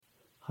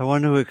I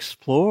want to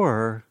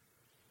explore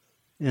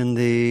in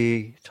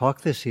the talk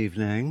this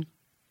evening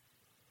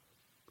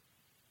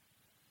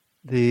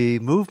the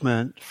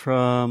movement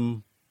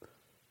from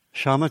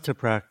shamatha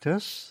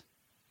practice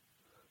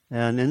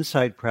and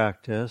insight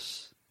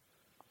practice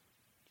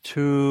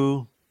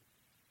to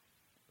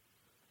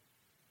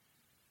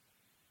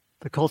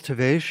the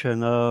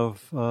cultivation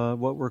of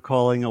what we're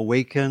calling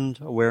awakened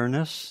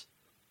awareness,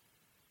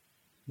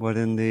 what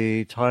in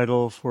the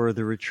title for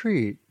the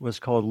retreat was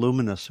called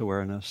luminous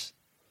awareness.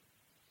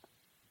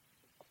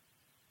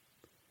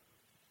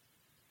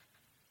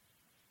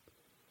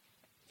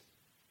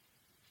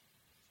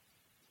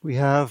 We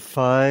have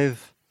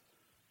 5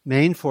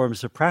 main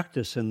forms of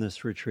practice in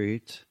this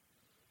retreat,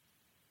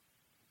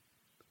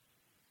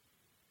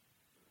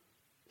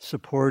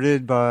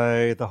 supported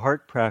by the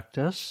heart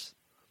practice,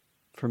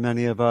 for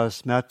many of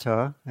us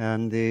metta,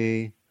 and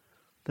the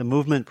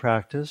movement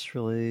practice,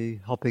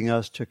 really helping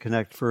us to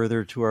connect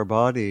further to our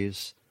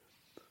bodies.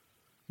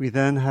 We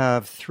then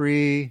have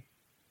 3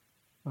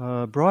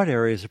 broad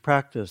areas of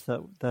practice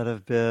that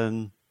have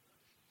been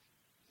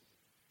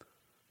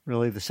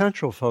really the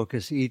central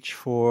focus, each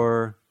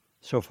for,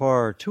 so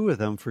far, 2 of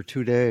them for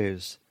 2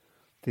 days.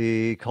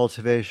 The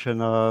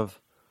cultivation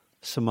of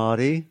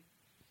samadhi,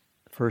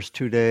 first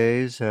 2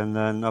 days, and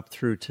then up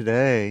through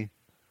today,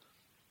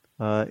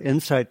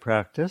 insight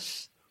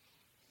practice,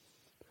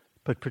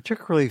 but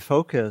particularly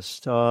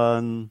focused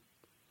on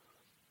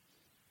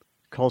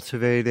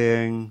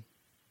cultivating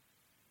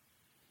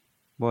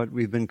what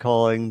we've been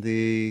calling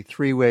the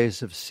 3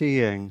 ways of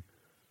seeing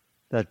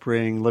that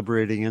bring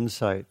liberating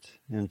insight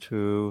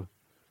into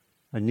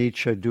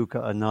anicca,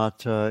 dukkha,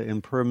 anatta,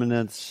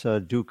 impermanence,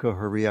 dukkha,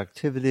 her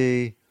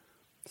reactivity.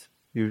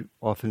 You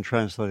often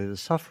translate it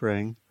as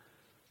suffering,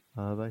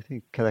 but I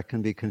think that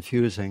can be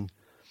confusing.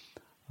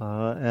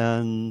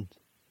 And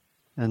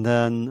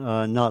then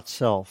not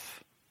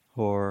self,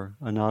 or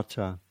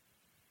anatta.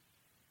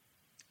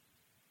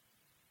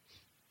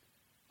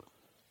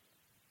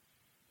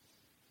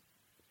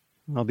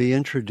 I'll be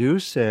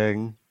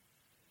introducing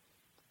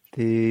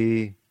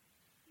the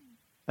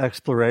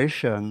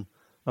exploration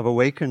of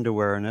awakened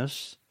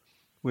awareness,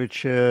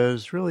 which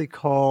is really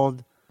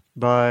called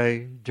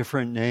by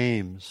different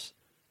names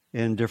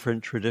in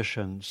different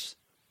traditions.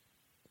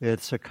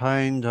 It's a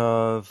kind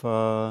of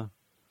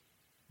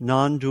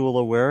non-dual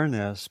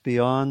awareness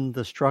beyond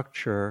the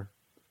structure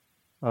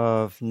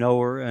of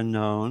knower and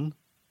known,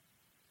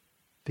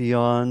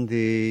 beyond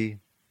the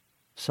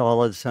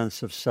solid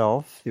sense of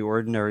self, the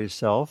ordinary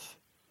self.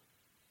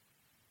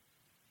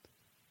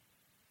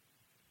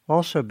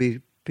 Also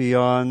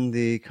beyond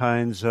the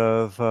kinds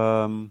of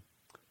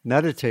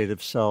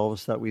meditative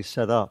selves that we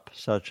set up,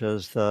 such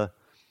as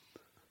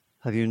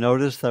have you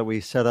noticed that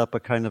we set up a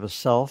kind of a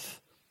self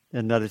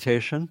in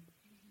meditation?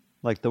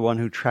 Like the one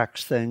who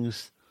tracks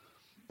things,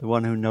 the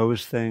one who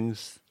knows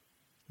things.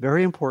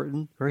 Very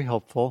important, very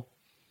helpful,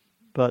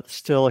 but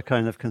still a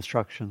kind of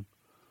construction,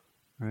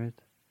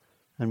 right?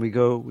 And we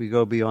go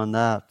beyond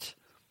that.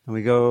 And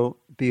we go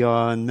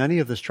beyond many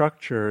of the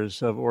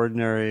structures of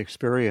ordinary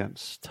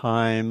experience,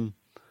 time,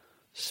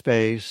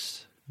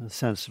 space, a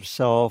sense of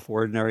self,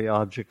 ordinary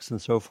objects,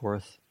 and so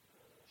forth.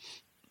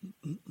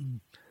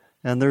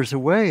 And there's a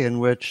way in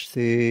which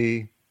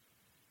the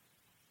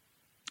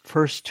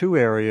first 2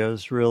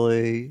 areas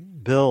really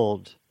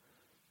build,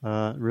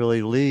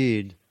 really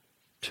lead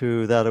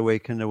to that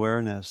awakened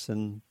awareness.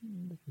 And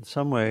in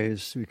some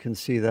ways, we can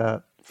see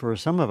that for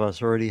some of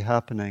us already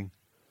happening.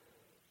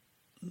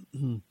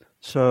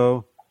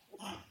 So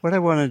what I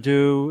want to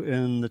do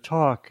in the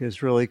talk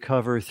is really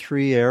cover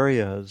 3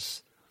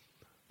 areas.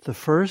 The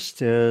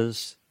first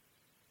is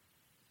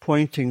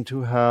pointing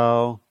to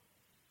how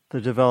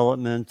the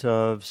development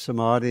of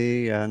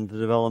samadhi and the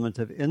development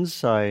of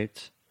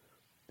insight,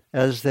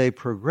 as they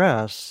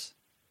progress,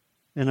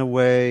 in a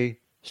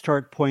way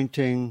start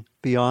pointing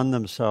beyond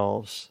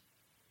themselves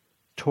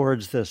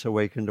towards this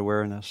awakened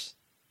awareness.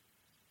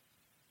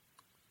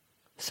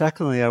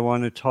 Secondly, I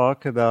want to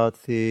talk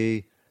about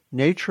the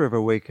nature of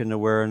awakened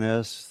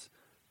awareness,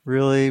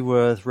 really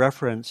with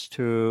reference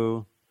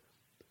to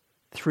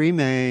 3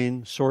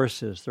 main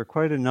sources. There are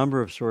quite a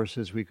number of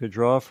sources we could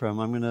draw from.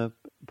 I'm going to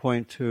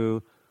point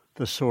to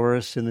the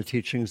source in the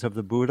teachings of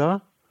the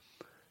Buddha,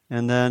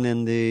 and then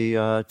in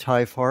the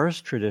Thai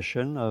forest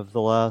tradition of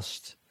the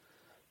last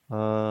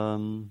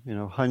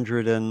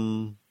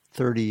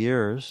 130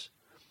 years,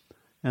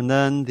 and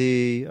then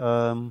the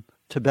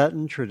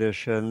Tibetan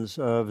traditions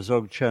of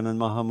Dzogchen and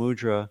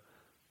Mahamudra,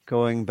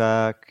 going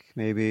back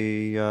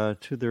maybe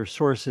to their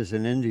sources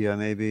in India,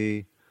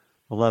 maybe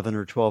 11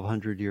 or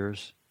 1200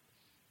 years.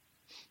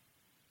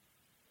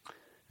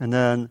 And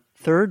then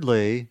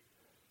thirdly,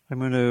 I'm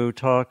going to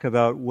talk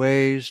about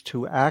ways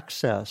to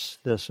access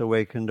this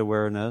awakened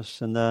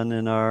awareness, and then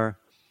in our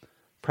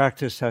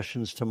practice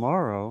sessions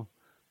tomorrow,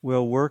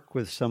 we'll work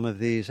with some of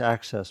these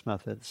access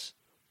methods.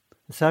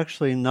 It's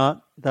actually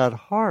not that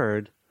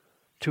hard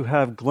to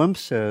have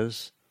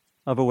glimpses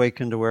of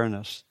awakened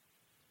awareness,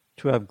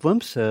 to have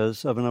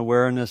glimpses of an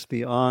awareness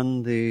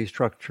beyond the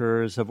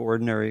structures of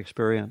ordinary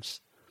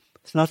experience.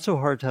 It's not so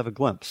hard to have a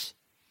glimpse.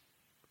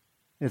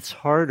 It's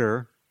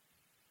harder,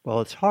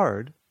 it's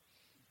hard.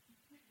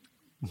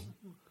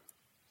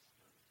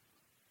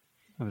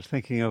 I was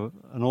thinking of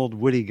an old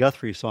Woody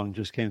Guthrie song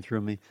just came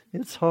through me.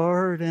 It's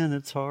hard and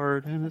it's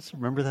hard and it's,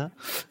 remember that?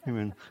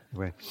 Anyway.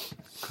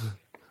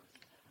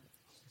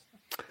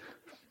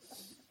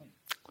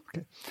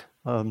 Okay.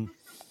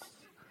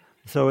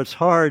 So it's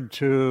hard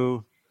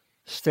to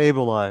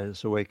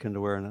stabilize awakened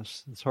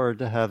awareness. It's hard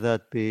to have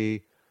that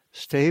be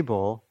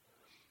stable,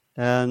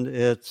 and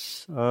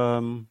it's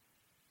hard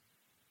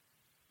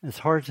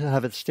to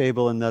have it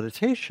stable in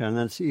meditation, and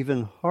it's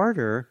even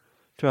harder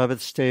to have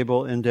it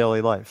stable in daily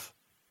life.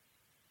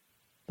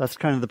 That's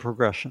kind of the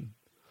progression.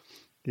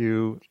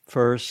 You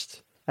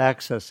first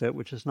access it,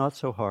 which is not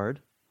so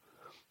hard,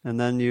 and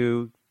then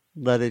you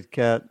let it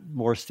get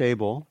more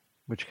stable,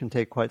 which can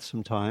take quite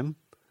some time,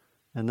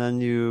 and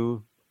then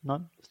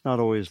it's not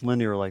always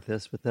linear like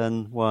this, but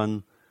then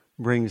one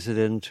brings it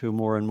into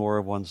more and more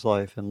of one's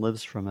life and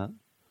lives from it.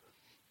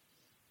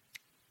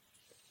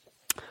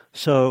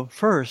 So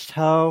first,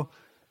 how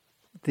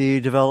the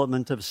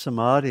development of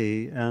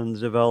samadhi and the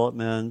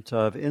development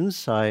of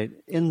insight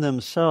in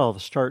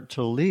themselves start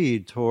to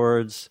lead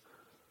towards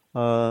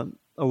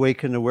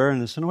awakened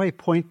awareness, in a way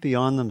point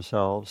beyond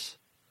themselves.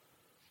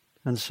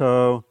 And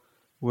so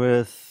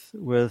with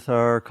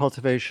our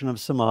cultivation of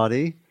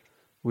samadhi,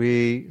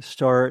 we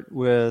start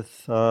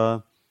with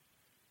what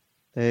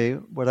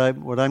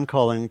I'm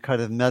calling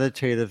kind of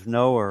meditative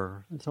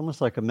knower. It's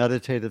almost like a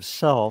meditative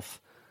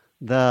self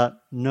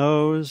that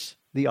knows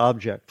the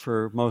object,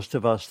 for most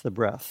of us, the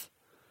breath.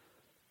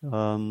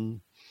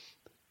 And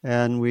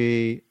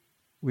we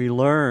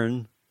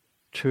learn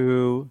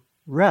to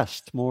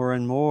rest more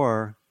and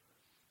more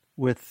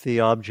with the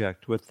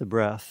object, with the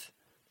breath.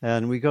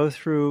 And we go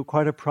through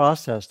quite a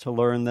process to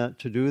learn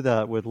to do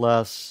that with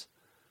less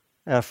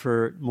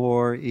effort,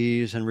 more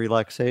ease and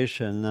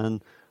relaxation.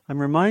 And I'm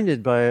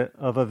reminded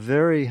of a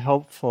very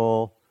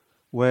helpful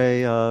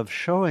way of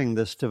showing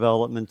this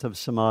development of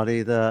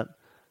samadhi that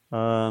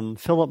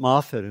Philip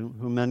Moffitt,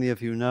 who many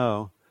of you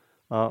know,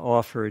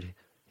 offered.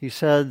 He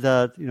said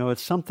that,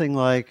 it's something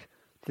like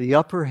the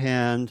upper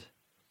hand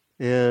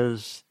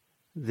is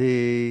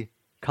the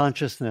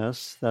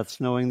consciousness, that's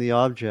knowing the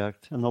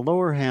object, and the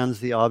lower hand's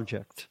the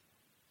object.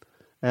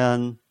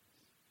 And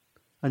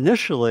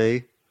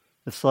initially,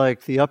 it's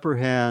like the upper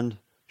hand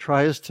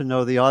tries to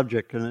know the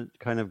object and it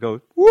kind of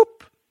goes,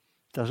 whoop,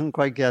 doesn't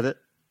quite get it,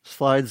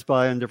 slides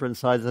by on different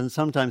sides, and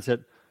sometimes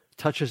it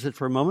touches it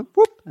for a moment,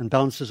 whoop, and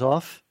bounces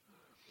off.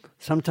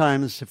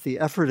 Sometimes, if the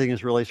efforting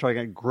is really strong,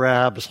 it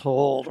grabs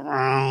hold,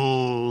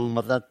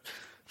 but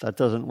that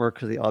doesn't work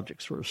because the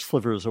object sort of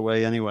slivers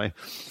away anyway.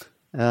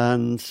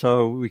 And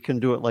so we can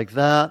do it like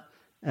that,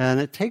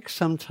 and it takes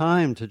some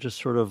time to just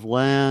sort of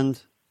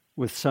land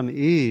with some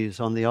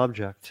ease on the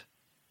object.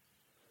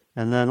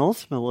 And then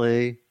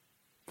ultimately,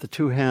 the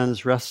two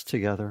hands rest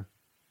together.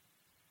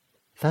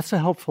 That's a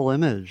helpful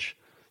image.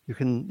 You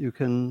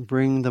can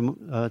bring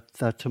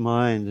that to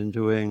mind in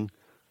doing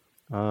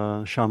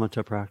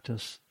shamatha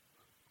practice.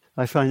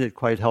 I find it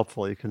quite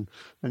helpful. You can,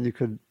 when you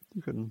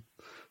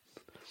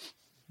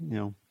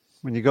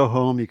go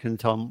home, you can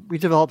tell them, we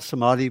developed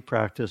samadhi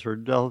practice,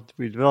 or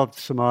we developed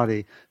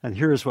samadhi, and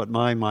here's what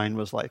my mind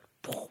was like.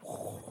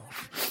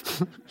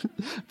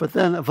 But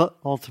then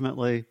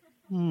ultimately,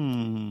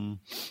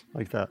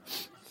 like that.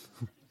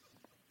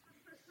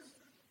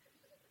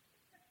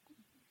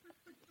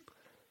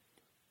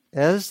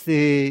 As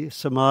the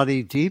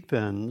samadhi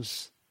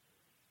deepens,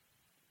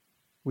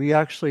 we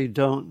actually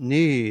don't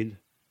need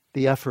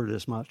the effort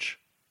as much.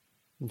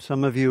 And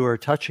some of you are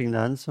touching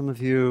that, and some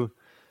of you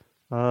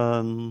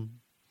know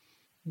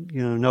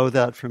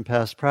that from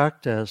past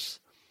practice.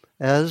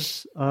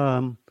 As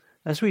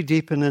we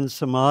deepen in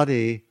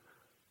samadhi,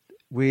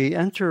 we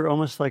enter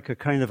almost like a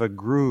kind of a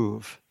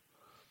groove,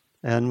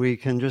 and we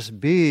can just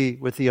be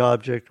with the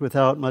object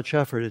without much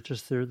effort. It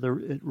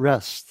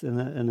rests in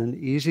an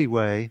easy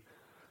way,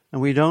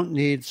 and we don't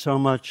need so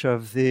much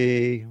of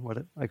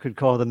what I could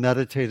call the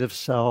meditative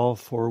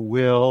self or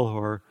will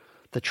or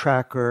the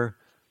tracker.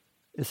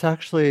 It's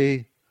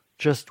actually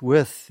just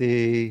with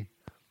the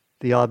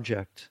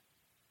object.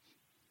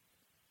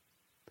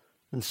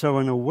 And so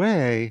in a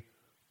way,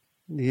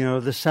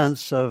 the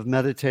sense of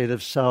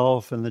meditative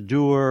self and the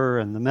doer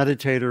and the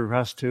meditator who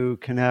has to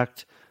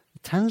connect,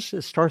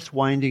 it starts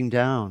winding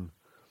down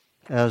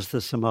as the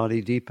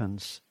samadhi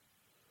deepens.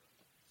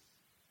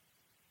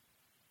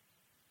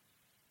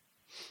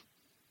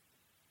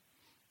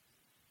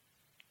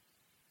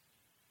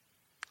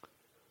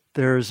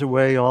 There's a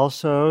way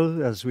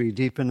also, as we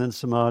deepen in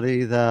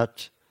samadhi,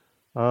 that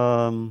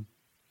thought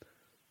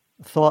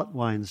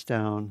winds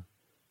down.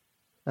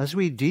 As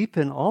we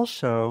deepen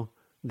also,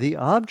 the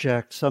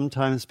object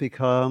sometimes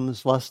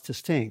becomes less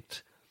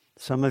distinct.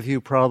 Some of you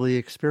probably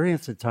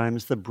experience at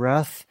times the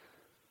breath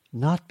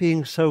not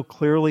being so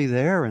clearly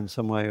there in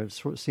some way.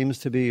 It seems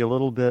to be a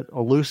little bit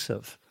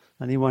elusive.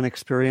 Anyone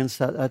experience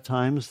that at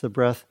times, the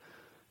breath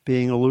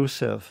being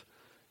elusive?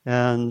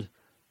 And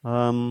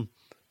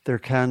There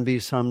can be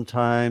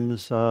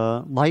sometimes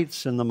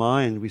lights in the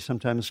mind. We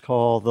sometimes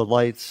call the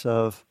lights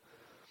of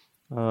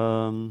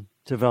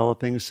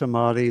developing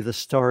samadhi the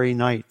starry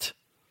night,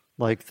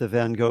 like the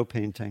Van Gogh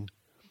painting.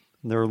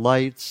 And there are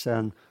lights,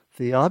 and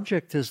the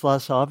object is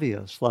less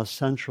obvious, less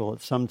central.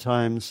 It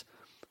sometimes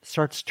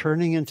starts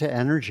turning into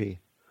energy,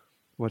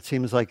 what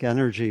seems like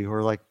energy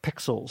or like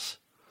pixels,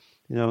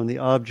 and the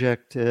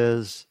object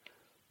is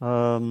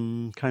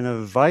kind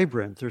of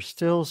vibrant. There's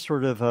still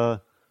sort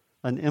of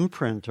an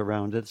imprint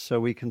around it, so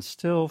we can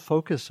still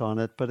focus on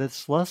it, but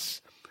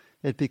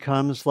it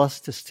becomes less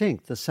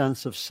distinct. The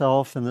sense of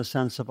self and the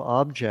sense of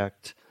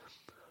object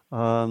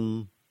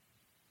are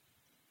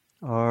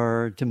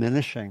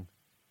diminishing.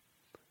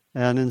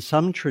 And in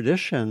some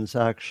traditions,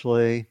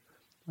 actually,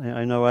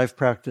 I know I've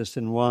practiced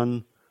in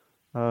one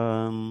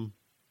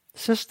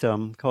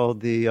system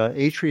called the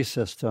Atri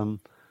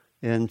system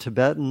in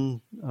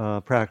Tibetan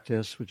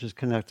practice, which is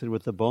connected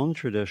with the Bon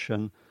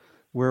tradition,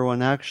 where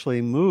one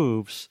actually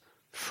moves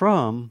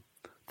from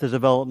the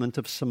development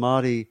of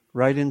samadhi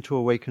right into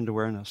awakened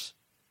awareness.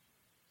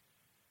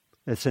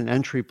 It's an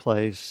entry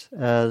place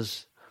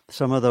as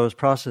some of those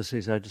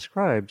processes I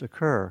described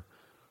occur.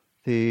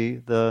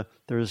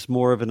 There's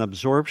more of an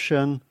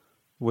absorption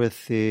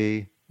with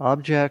the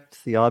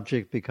object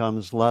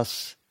becomes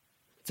less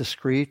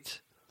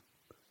discrete,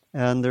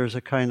 and there's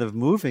a kind of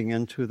moving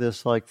into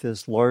this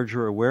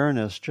larger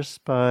awareness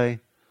just by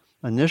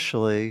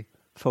initially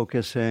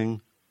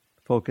focusing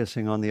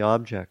on the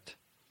object.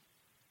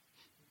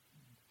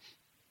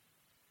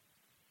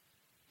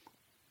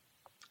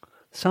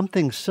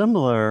 Something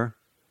similar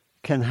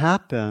can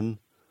happen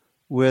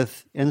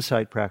with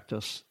insight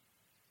practice.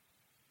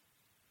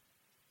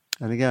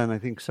 And again, I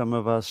think some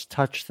of us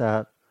touch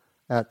that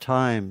at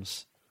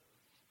times.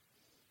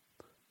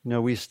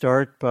 We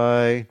start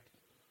by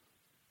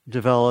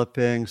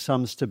developing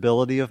some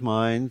stability of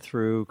mind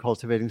through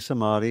cultivating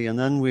samadhi, and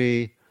then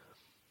we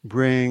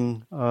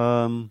bring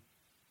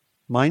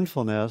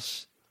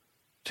mindfulness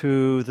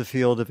to the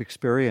field of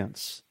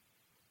experience.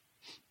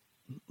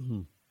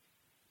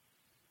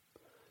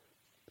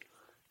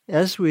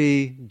 As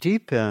we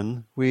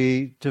deepen,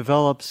 we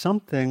develop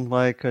something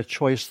like a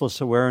choiceless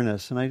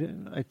awareness.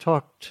 And I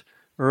talked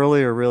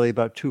earlier really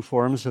about two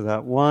forms of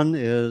that. One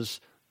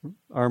is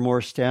our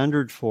more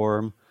standard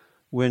form,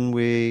 when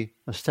we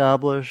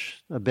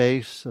establish a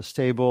base, a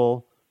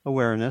stable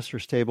awareness or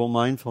stable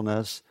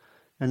mindfulness,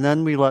 and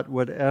then we let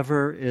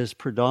whatever is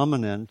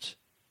predominant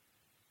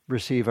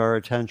receive our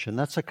attention.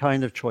 That's a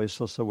kind of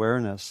choiceless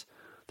awareness.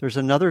 There's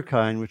another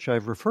kind, which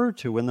I've referred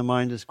to, when the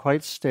mind is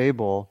quite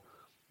stable,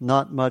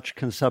 not much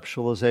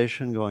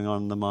conceptualization going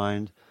on in the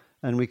mind,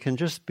 and we can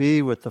just be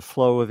with the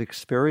flow of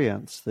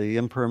experience, the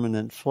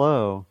impermanent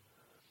flow.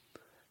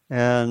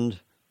 And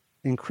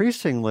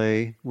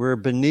increasingly, we're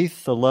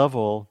beneath the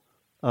level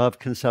of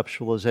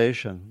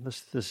conceptualization.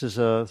 This is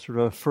a sort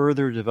of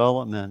further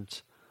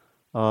development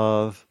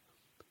of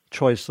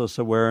choiceless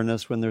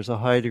awareness when there's a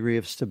high degree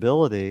of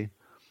stability,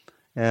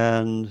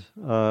 and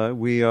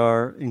we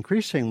are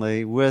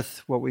increasingly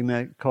with what we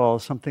might call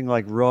something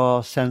like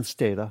raw sense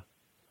data.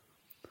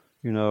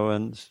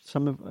 And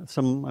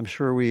some I'm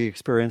sure we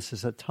experience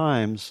this at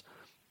times,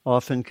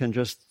 often can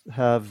just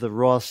have the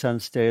raw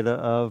sense data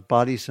of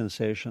body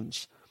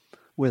sensations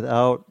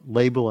without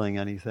labeling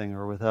anything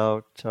or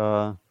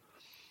without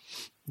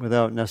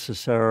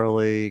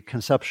necessarily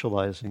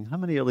conceptualizing. How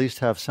many at least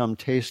have some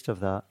taste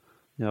of that,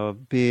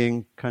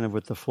 being kind of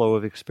with the flow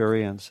of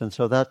experience? And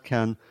so that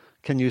can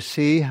you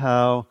see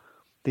how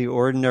the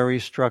ordinary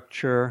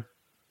structure,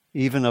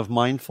 even of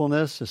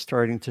mindfulness, is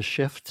starting to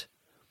shift?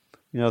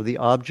 The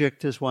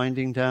object is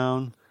winding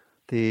down.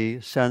 The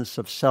sense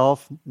of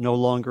self no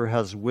longer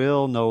has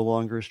will, no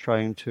longer is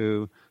trying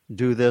to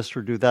do this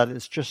or do that.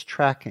 It's just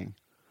tracking.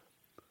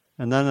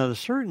 And then at a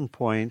certain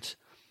point,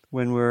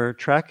 when we're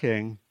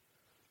tracking,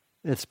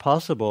 it's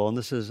possible, and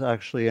this is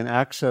actually an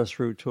access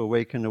route to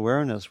awakened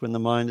awareness, when the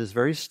mind is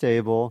very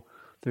stable,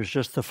 there's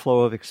just the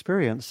flow of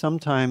experience.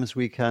 Sometimes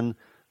we can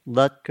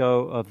let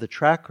go of the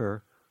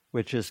tracker,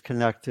 which is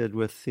connected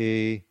with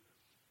the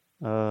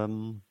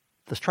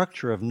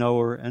structure of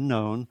knower and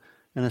known.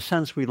 In a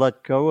sense, we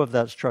let go of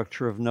that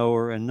structure of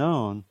knower and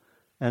known,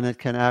 and it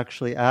can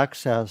actually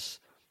access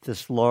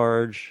this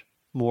large,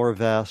 more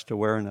vast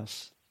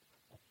awareness.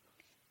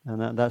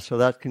 And so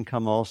that can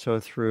come also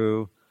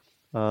through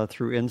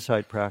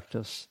insight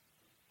practice.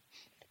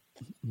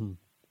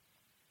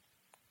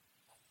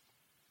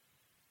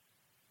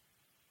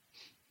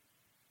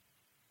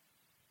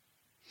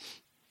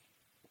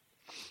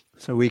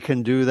 So we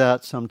can do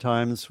that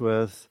sometimes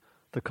with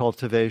the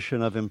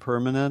cultivation of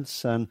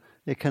impermanence, and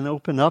it can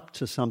open up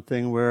to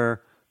something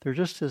where there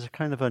just is a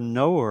kind of a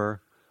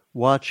knower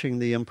watching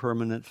the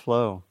impermanent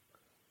flow.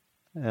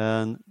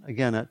 And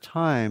again, at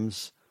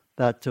times,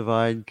 that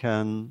divide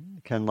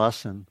can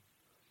lessen.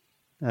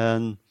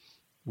 And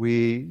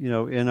we,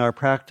 in our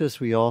practice,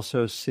 we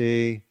also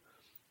see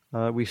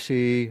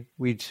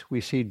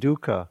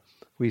dukkha.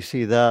 We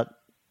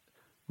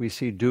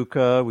see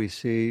dukkha, we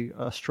see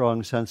a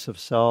strong sense of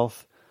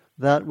self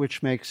that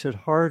which makes it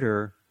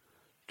harder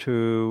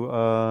to,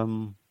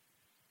 or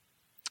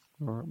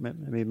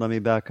maybe let me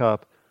back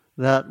up,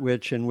 that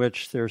which in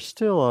which there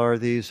still are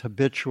these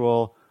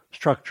habitual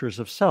structures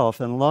of self.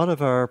 And a lot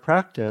of our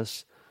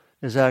practice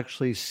is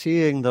actually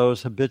seeing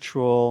those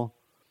habitual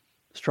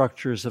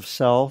structures of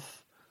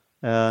self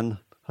and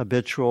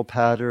habitual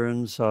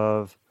patterns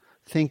of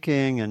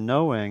thinking and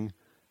knowing.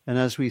 And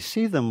as we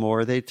see them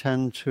more, they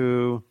tend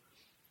to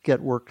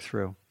get worked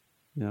through,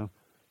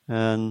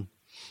 And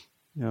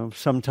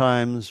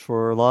sometimes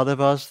for a lot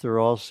of us, there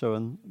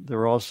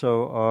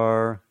also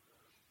are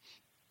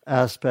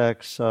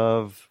aspects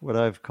of what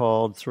I've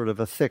called sort of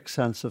a thick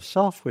sense of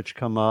self which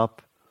come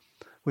up,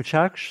 which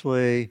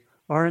actually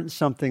aren't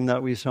something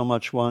that we so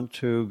much want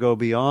to go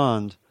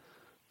beyond,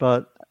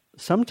 but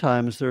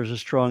sometimes there's a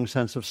strong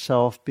sense of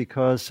self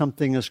because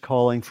something is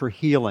calling for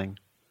healing.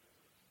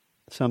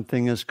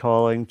 Something is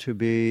calling to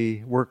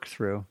be worked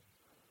through.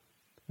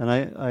 And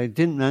I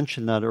didn't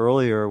mention that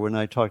earlier when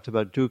I talked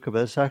about dukkha,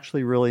 but it's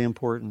actually really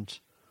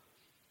important.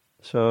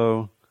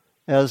 So,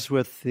 as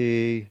with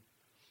the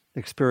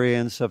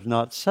experience of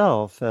not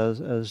self,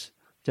 as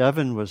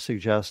Devin was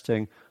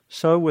suggesting,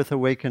 so with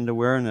awakened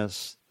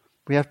awareness,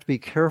 we have to be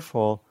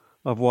careful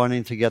of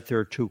wanting to get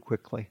there too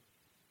quickly.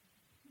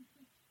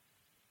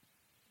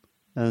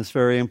 And it's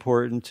very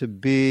important to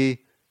be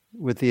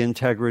with the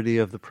integrity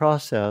of the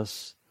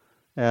process.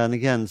 And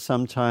again,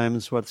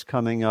 sometimes what's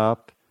coming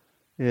up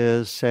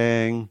is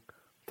saying,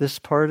 this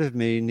part of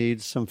me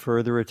needs some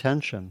further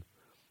attention,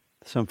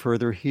 some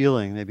further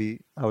healing,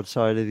 maybe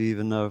outside of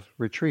even of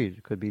retreat.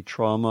 It could be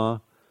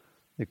trauma,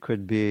 it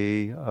could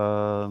be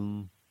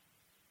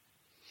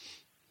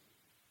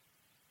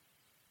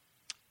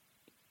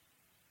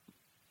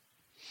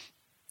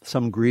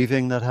some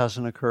grieving that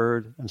hasn't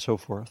occurred, and so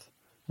forth.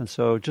 And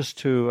so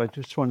I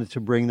just wanted to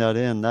bring that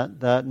in.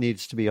 That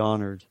needs to be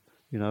honored,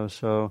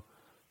 So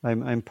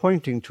I'm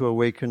pointing to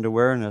awakened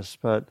awareness,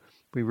 but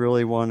we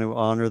really want to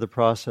honor the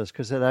process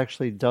because it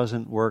actually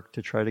doesn't work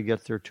to try to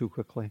get there too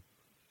quickly.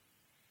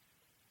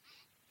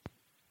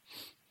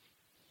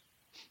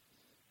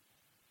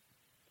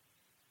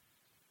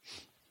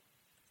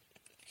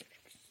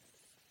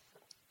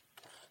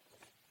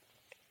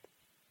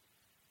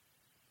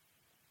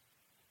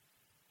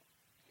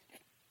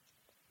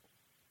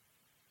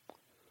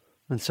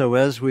 And so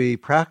as we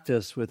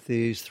practice with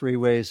these three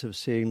ways of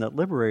seeing that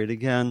liberate,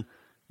 again,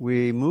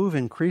 we move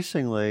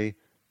increasingly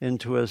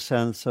into a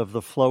sense of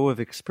the flow of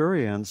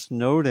experience,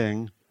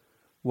 noting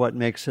what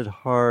makes it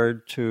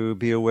hard to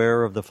be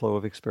aware of the flow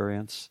of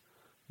experience.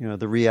 The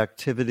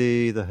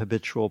reactivity, the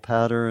habitual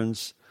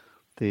patterns,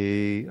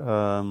 the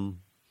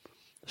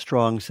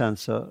strong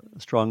sense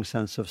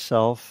of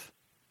self.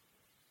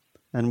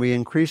 And we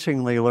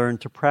increasingly learn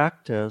to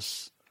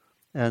practice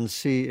and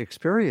see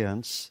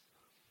experience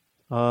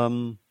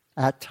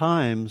at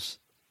times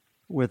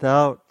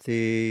without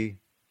the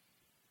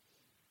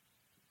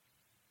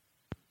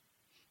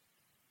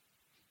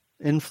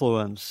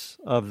influence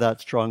of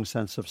that strong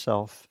sense of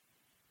self.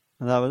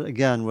 And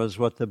that was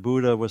what the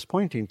Buddha was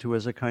pointing to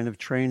as a kind of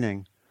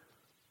training.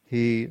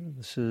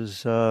 This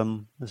is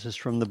from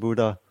the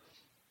Buddha.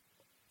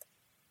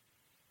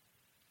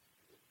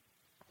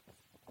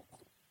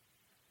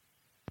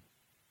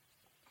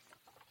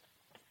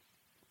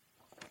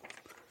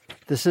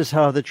 This is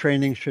how the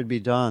training should be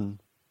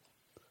done.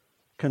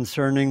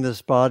 Concerning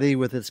this body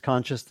with its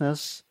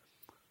consciousness,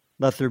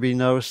 let there be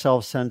no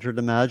self-centered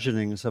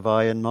imaginings of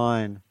I and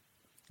mine.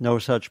 No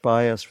such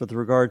bias. With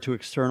regard to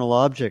external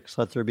objects,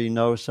 let there be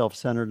no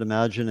self-centered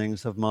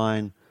imaginings of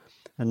mine,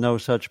 and no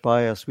such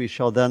bias. We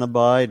shall then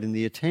abide in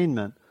the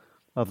attainment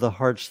of the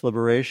heart's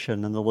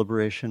liberation and the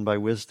liberation by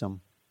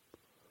wisdom.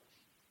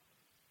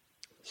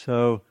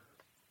 So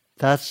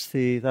that's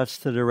the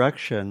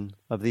direction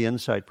of the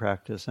insight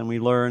practice, and we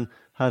learn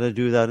how to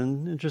do that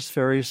in just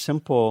very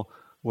simple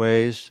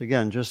ways.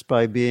 Again, just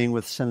by being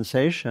with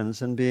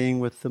sensations and being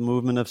with the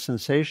movement of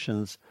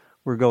sensations,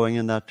 we're going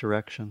in that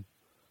direction.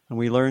 And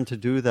we learn to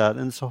do that.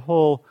 And it's a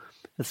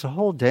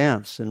whole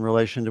dance in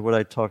relation to what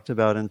I talked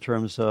about in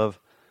terms of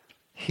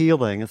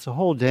healing. It's a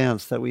whole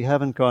dance that we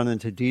haven't gone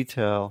into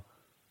detail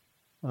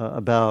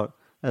about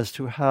as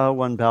to how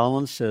one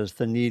balances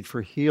the need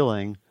for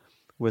healing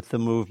with the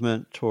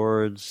movement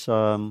towards,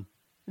 in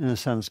a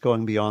sense,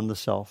 going beyond the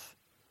self.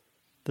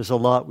 There's a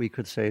lot we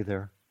could say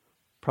there.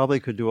 Probably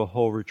could do a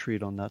whole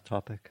retreat on that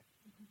topic,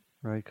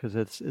 right? Because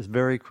it's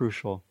very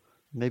crucial.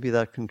 Maybe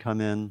that can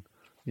come in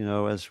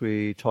as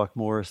we talk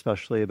more,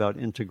 especially about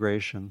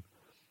integration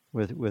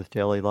with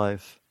daily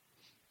life.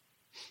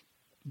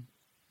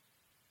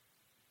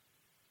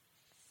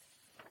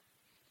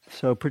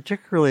 So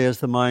particularly as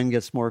the mind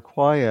gets more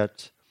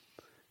quiet,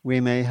 we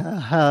may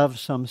have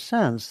some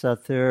sense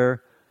that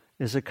there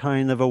is a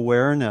kind of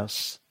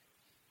awareness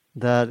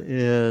that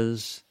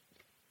is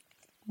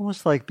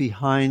almost like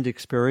behind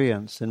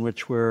experience, in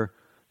which we're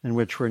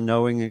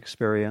knowing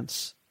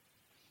experience.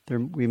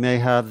 We may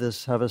have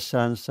a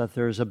sense that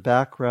there's a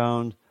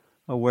background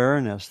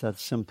awareness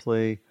that's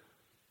simply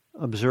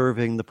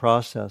observing the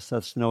process,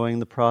 that's knowing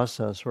the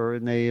process, or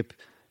it may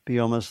be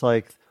almost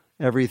like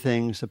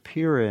everything's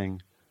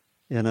appearing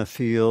in a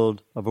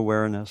field of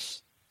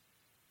awareness.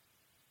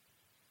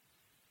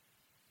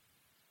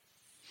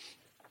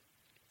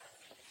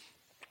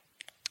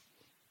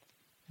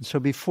 So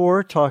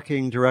before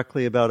talking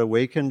directly about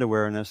awakened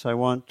awareness, I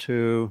want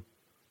to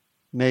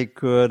make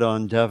good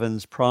on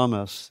Devin's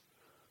promise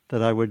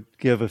that I would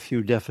give a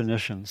few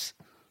definitions.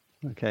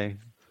 Okay.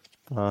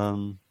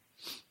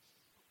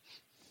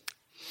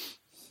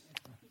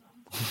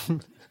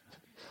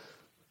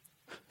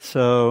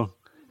 So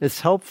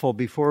it's helpful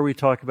before we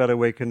talk about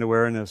awakened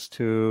awareness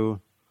to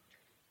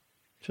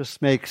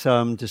just make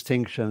some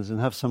distinctions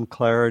and have some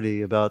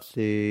clarity about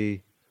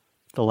the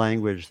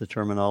language, the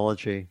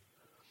terminology.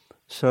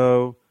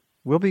 So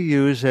we'll be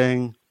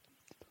using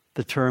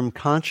the term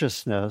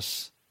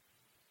consciousness,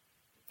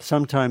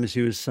 sometimes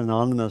used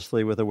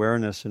synonymously with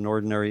awareness in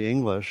ordinary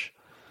English.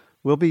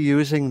 We'll be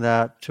using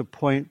that to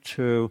point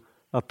to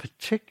a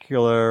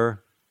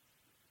particular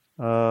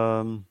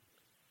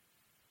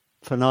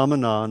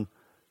phenomenon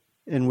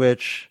in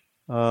which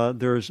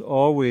there's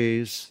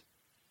always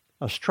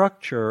a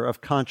structure of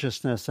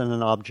consciousness and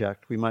an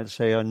object. We might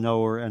say a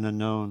knower and a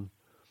known.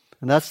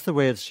 And that's the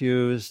way it's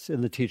used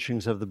in the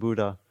teachings of the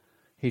Buddha.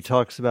 He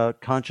talks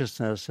about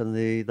consciousness, and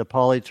the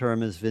Pali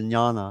term is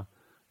vijnana,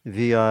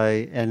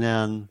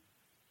 V-I-N-N-A-N-A.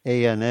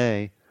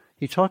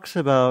 He talks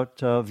about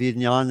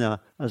vijnana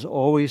as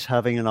always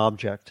having an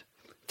object,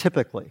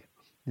 typically.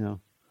 In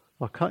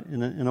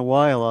a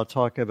while I'll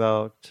talk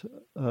about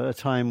a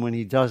time when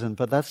he doesn't,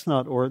 but that's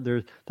not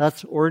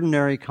that's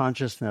ordinary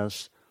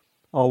consciousness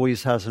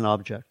always has an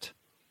object.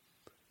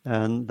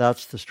 And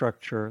that's the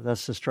structure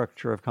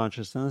of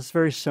consciousness. It's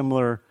very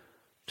similar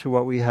to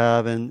what we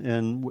have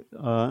in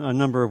a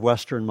number of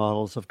Western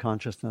models of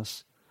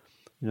consciousness.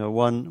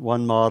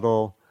 One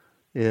model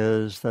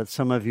is that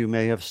some of you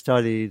may have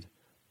studied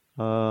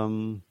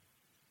in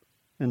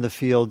the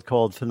field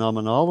called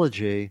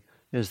phenomenology,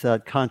 is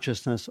that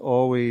consciousness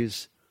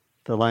always,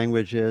 the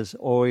language is,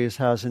 always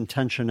has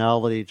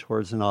intentionality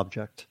towards an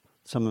object.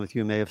 Some of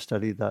you may have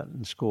studied that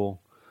in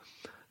school.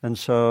 And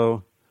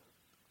so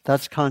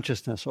that's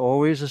consciousness,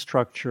 always a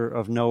structure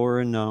of knower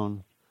and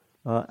known.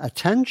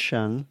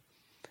 Attention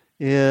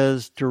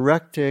is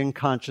directing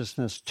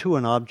consciousness to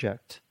an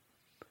object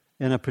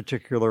in a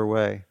particular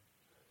way.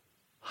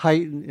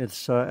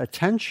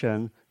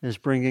 Attention is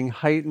bringing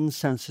heightened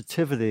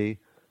sensitivity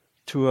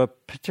to a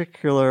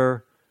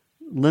particular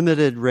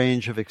limited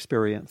range of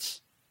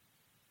experience.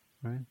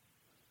 Right?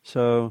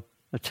 So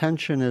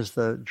attention is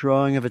the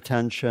drawing of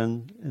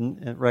attention,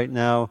 and right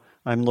now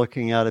I'm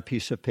looking at a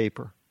piece of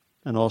paper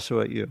and also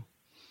at you.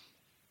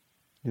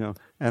 And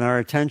our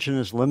attention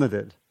is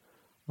limited.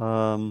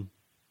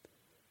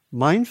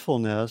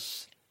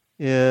 Mindfulness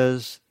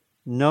is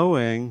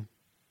knowing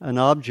an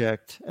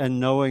object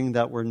and knowing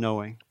that we're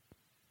knowing.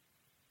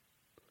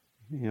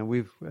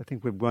 I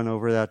think we've gone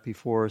over that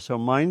before. So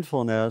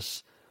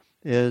mindfulness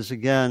is,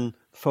 again,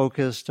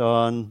 focused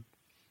on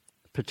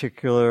a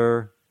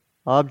particular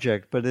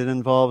object, but it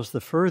involves the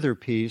further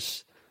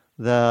piece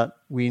that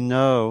we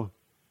know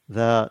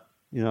that,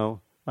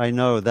 I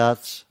know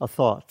that's a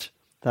thought,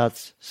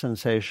 that's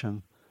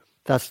sensation.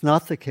 That's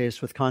not the case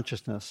with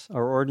consciousness.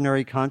 Our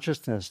ordinary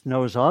consciousness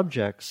knows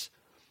objects,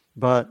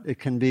 but it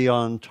can be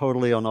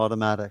totally on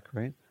automatic,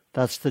 right?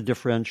 That's the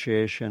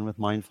differentiation with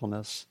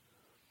mindfulness.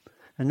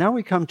 And now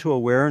we come to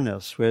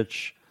awareness,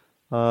 which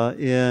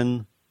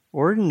in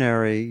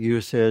ordinary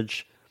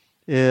usage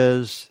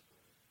is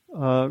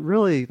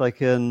really,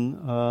 like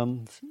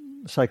in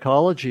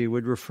psychology,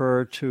 would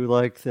refer to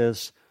like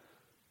this,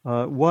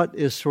 what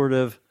is sort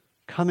of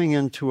coming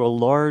into a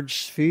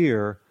large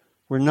sphere.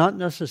 We're not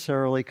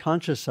necessarily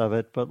conscious of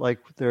it, but like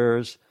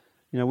there's,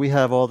 we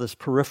have all this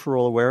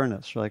peripheral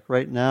awareness. Like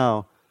right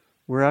now,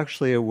 we're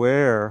actually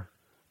aware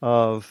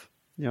of,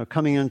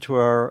 coming into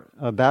our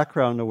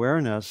background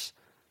awareness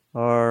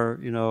are,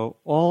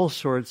 all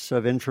sorts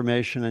of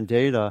information and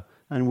data,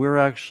 and we're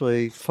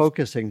actually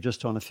focusing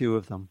just on a few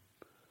of them.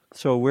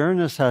 So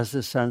awareness has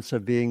this sense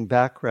of being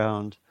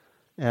background,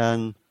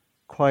 and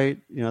quite,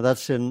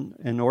 that's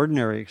in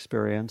ordinary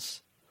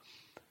experience.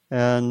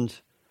 And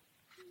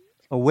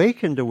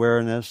awakened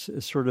awareness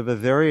is sort of a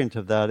variant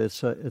of that.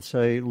 It's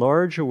a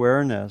large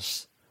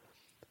awareness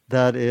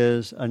that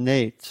is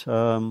innate.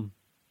 I'll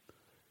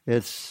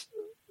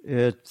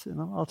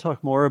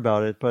talk more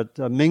about it, but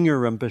Mingyur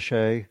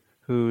Rinpoche,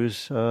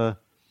 who's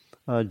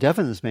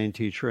Devin's main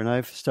teacher, and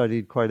I've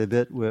studied quite a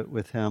bit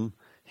with him,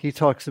 he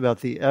talks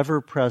about the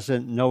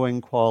ever-present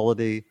knowing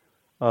quality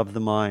of the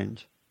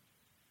mind.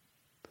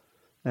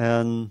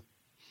 And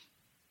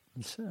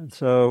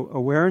so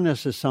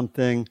awareness is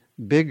something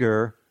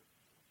bigger.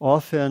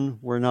 Often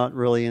we're not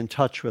really in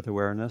touch with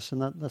awareness,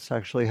 and that's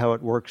actually how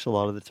it works a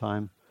lot of the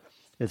time.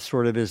 It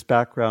sort of is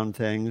background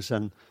things,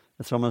 and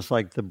it's almost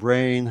like the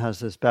brain has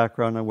this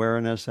background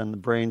awareness, and the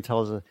brain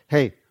tells us,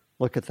 hey,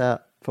 look at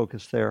that,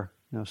 focus there,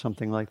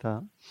 something like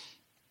that.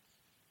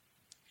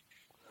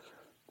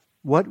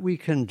 What we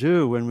can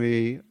do when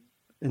we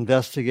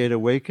investigate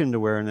awakened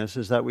awareness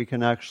is that we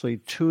can actually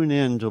tune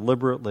in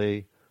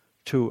deliberately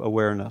to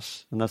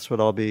awareness, and that's what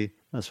I'll be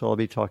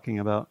talking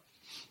about.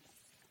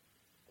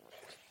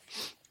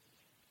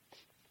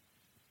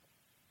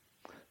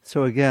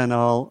 So again,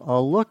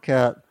 I'll look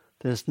at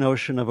this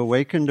notion of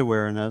awakened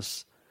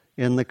awareness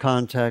in the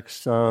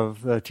context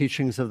of the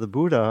teachings of the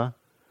Buddha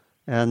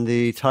and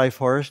the Thai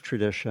forest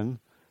tradition,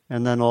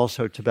 and then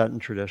also Tibetan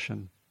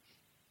tradition.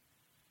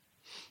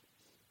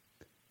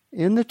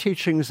 In the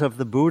teachings of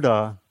the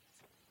Buddha,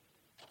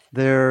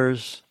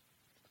 there's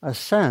a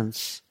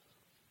sense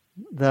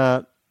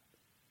that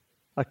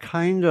a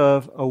kind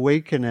of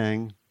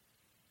awakening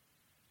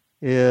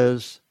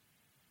is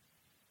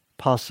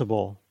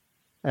possible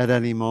at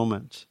any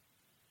moment.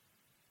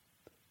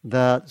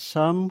 That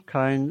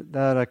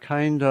a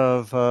kind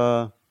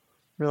of,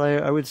 really,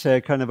 I would say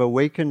a kind of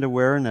awakened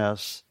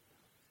awareness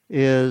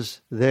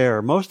is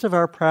there. Most of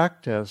our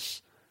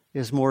practice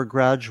is more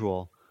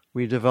gradual.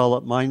 We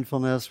develop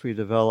mindfulness, we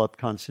develop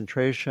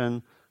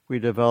concentration, we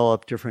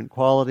develop different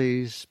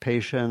qualities,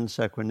 patience,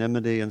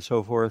 equanimity, and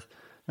so forth.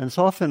 And it's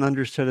often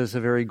understood as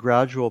a very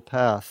gradual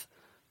path.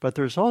 But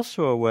there's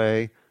also a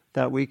way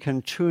that we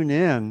can tune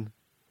in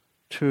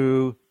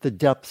to the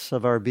depths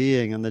of our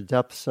being and the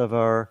depths of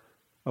our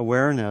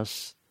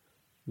awareness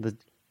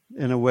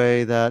in a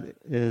way that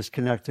is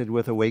connected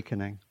with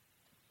awakening.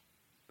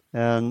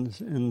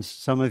 And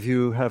some of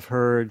you have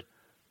heard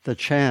the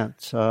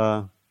chant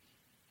that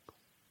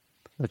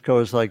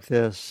goes like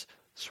this: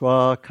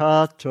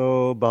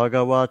 Swakato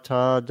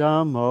Bhagavata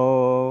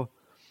Dhammo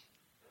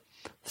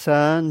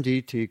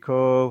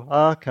Sanditiko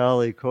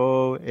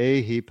Akaliko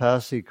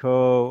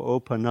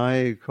Ehipasiko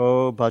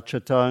Opanayiko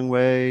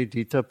Bachatangwe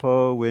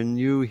Ditapo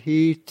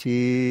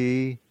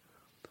Winyuhiti.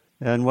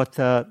 And what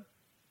that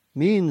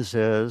means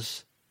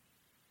is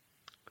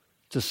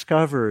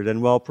discovered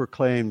and well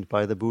proclaimed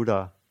by the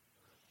Buddha.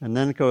 And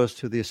then it goes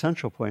to the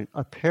essential point,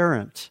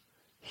 apparent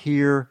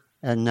here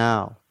and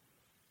now.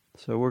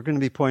 So we're going to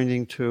be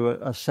pointing to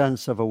a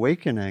sense of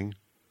awakening,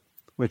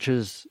 which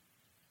is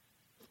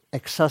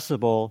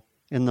accessible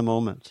in the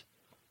moment.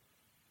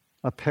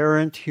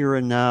 Apparent here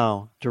and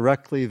now,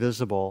 directly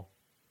visible,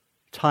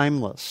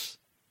 timeless,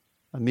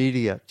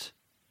 immediate.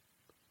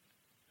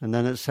 And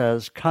then it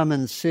says, come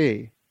and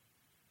see,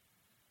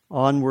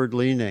 onward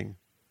leaning,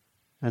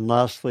 and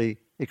lastly,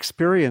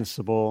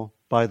 experienceable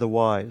by the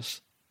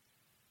wise.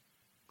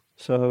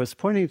 So it's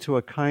pointing to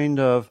a kind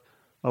of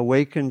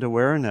awakened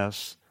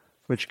awareness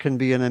which can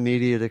be an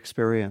immediate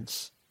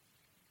experience.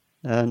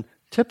 And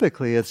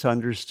typically it's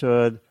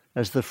understood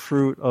as the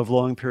fruit of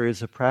long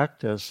periods of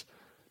practice,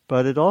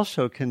 but it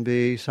also can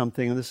be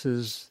something, and this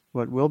is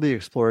what we'll be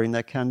exploring,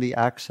 that can be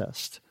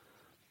accessed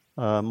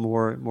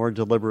more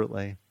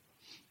deliberately.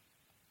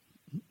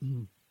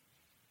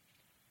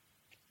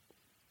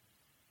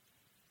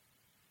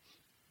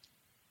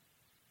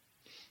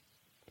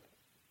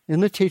 In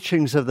the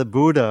teachings of the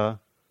Buddha,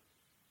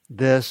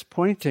 this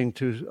pointing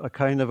to a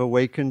kind of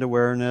awakened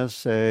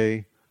awareness,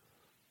 a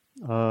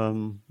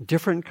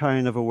different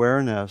kind of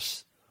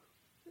awareness,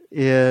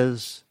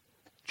 is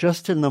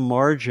just in the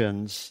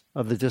margins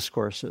of the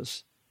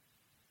discourses.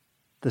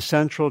 The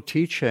central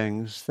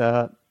teachings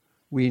that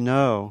we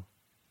know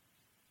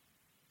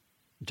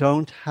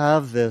don't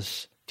have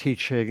this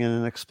teaching in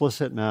an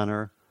explicit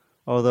manner,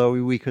 although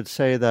we could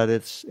say that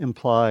it's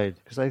implied,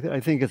 because I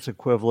think it's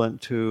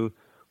equivalent to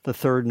the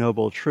third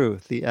noble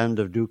truth, the end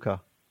of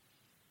dukkha,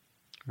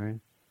 right?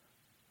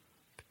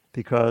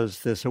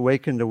 Because this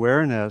awakened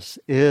awareness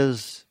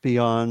is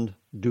beyond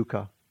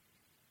dukkha.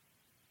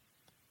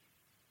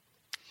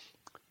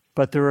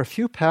 But there are a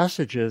few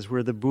passages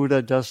where the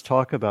Buddha does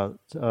talk about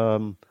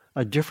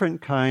a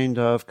different kind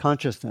of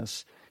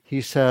consciousness.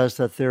 He says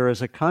that there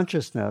is a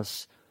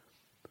consciousness,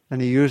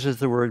 and he uses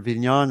the word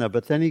vijnana,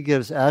 but then he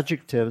gives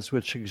adjectives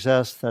which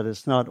suggest that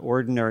it's not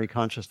ordinary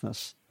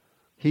consciousness.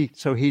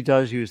 So he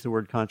does use the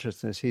word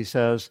consciousness. He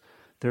says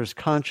there's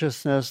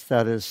consciousness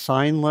that is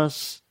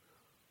signless,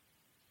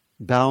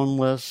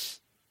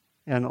 boundless,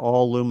 and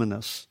all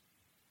luminous.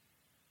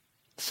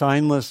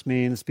 Signless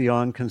means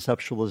beyond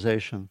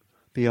conceptualization,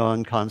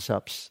 beyond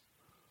concepts,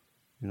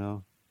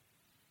 And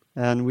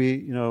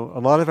a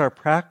lot of our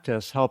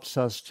practice helps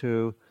us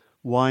to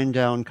wind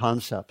down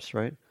concepts,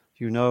 right?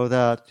 We know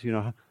that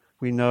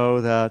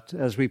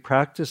as we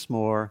practice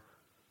more,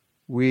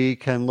 we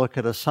can look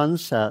at a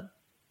sunset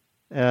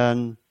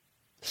and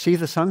see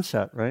the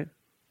sunset, right?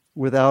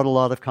 Without a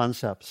lot of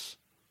concepts,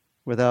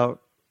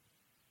 without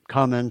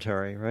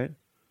commentary, right?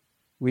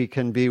 We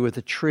can be with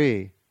a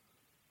tree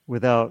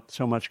without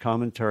so much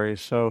commentary.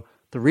 So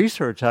the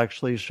research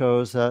actually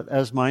shows that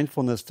as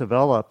mindfulness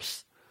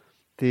develops,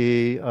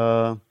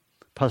 the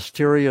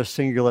posterior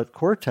cingulate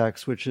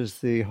cortex, which is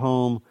the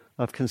home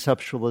of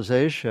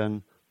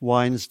conceptualization,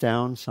 winds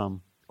down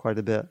quite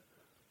a bit.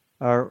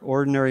 Our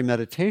ordinary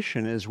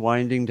meditation is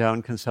winding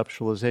down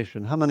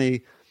conceptualization. How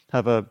many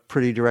have a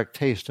pretty direct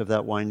taste of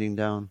that winding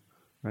down,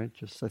 right?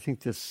 I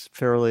think it's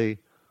fairly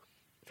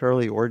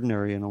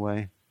ordinary in a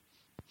way.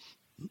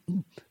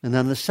 And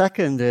then the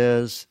second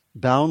is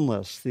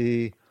boundless.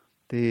 The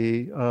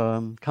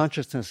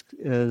consciousness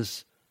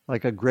is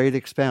like a great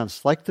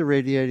expanse, like the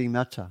radiating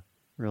metta,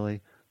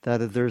 really,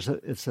 that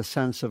it's a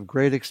sense of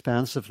great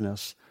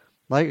expansiveness,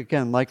 like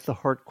the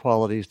heart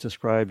qualities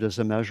described as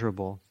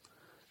immeasurable.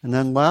 And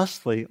then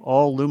lastly,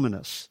 all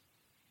luminous.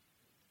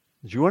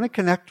 Do you want to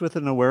connect with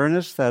an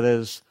awareness that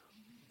is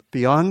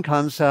beyond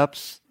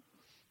concepts,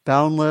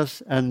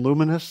 boundless, and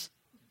luminous?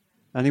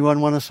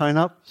 Anyone want to sign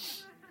up?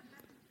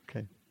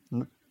 Okay.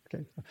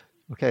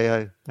 Okay,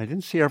 I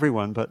didn't see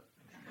everyone, but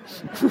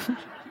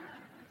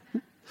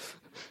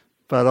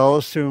but I'll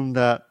assume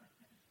that,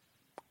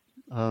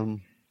 well,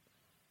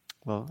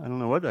 I don't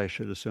know what I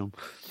should assume,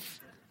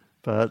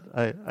 but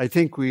I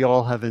think we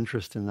all have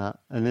interest in that,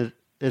 and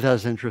it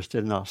has interest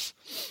in us.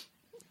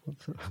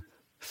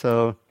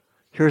 So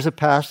here's a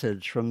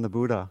passage from the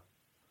Buddha.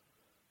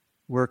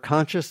 Where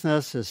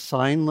consciousness is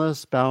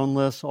signless,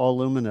 boundless, all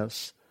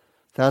luminous,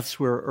 that's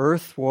where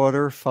earth,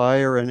 water,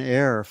 fire, and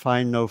air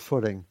find no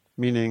footing,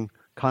 meaning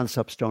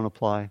concepts don't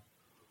apply.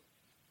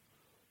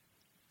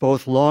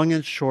 Both long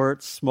and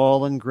short,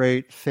 small and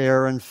great,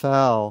 fair and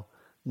foul,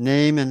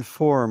 name and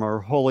form are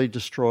wholly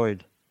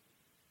destroyed.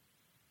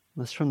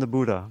 That's from the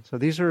Buddha. So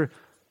these are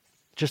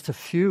just a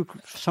few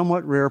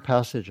somewhat rare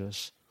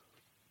passages.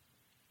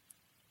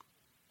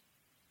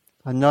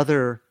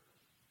 Another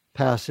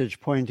passage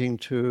pointing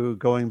to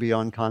going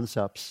beyond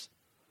concepts,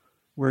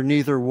 where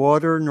neither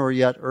water nor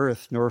yet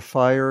earth, nor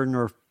fire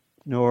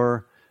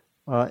nor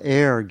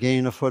air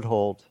gain a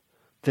foothold.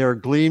 There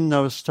gleam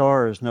no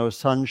stars, no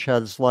sun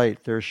sheds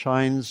light. There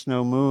shines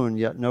no moon,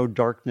 yet no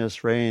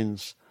darkness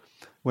reigns.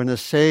 When a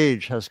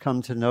sage has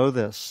come to know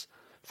this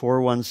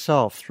for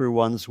oneself through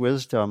one's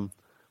wisdom,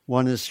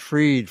 one is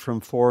freed from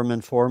form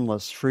and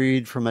formless,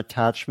 freed from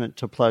attachment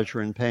to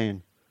pleasure and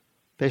pain.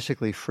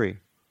 Basically free,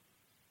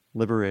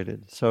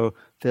 liberated. So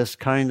this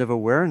kind of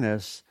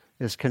awareness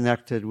is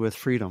connected with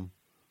freedom,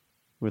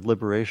 with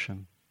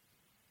liberation.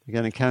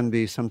 Again, it can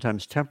be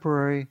sometimes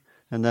temporary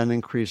and then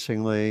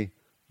increasingly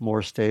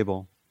more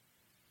stable.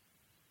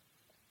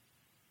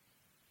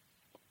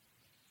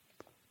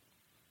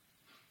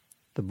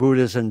 The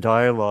Buddha is in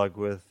dialogue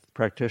with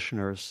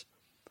practitioners.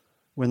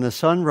 When the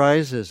sun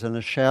rises and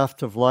a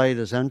shaft of light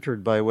is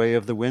entered by way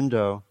of the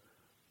window,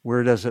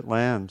 where does it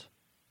land?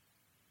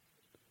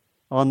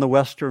 On the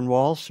western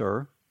wall,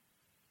 sir.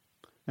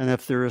 And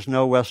if there is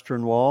no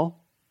western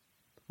wall,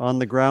 on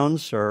the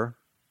ground, sir.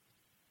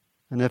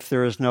 And if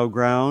there is no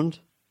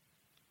ground,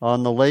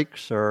 on the lake,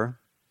 sir.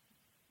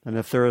 And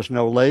if there is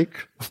no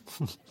lake,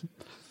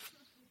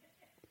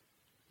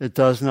 it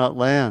does not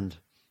land.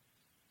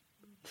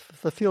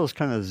 That feels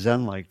kind of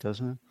Zen-like,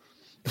 doesn't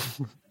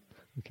it?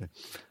 Okay.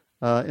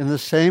 In the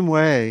same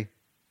way,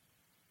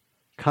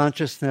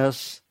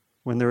 consciousness,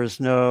 when there is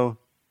no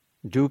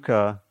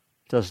dukkha,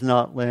 does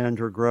not land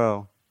or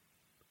grow.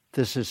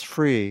 This is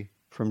free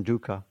from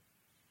dukkha.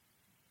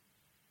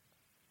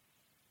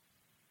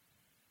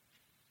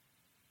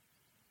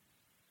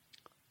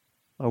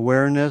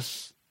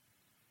 Awareness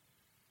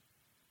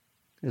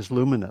is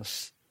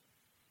luminous.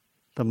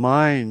 The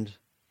mind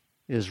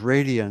is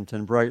radiant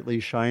and brightly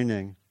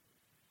shining,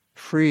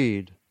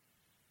 freed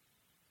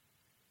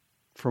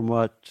from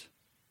what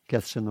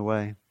gets in the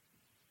way.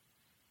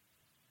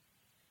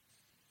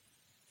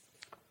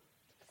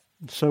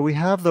 So we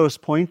have those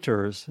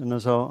pointers, and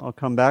as I'll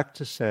come back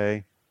to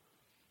say,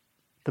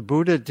 the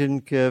Buddha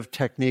didn't give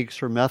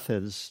techniques or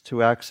methods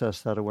to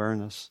access that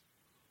awareness.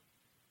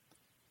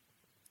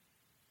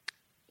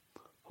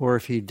 Or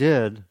if he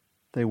did,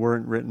 they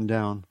weren't written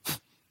down.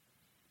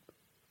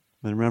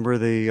 And remember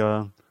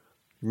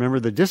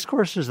the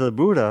discourses of the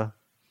Buddha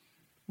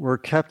were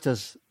kept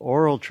as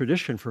oral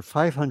tradition for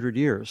 500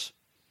 years.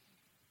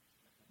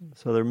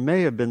 So there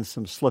may have been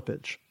some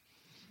slippage.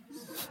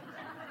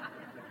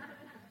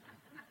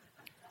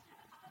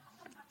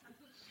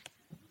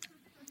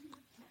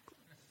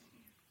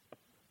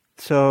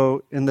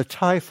 So in the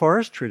Thai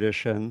forest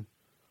tradition,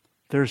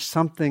 there's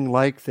something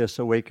like this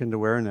awakened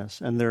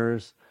awareness, and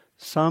there's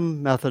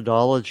some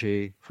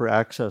methodology for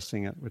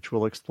accessing it, which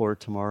we'll explore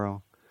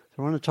tomorrow.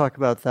 So I want to talk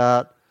about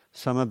that,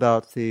 some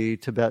about the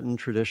Tibetan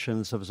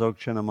traditions of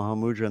Dzogchen and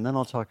Mahamudra, and then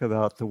I'll talk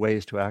about the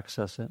ways to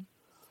access it.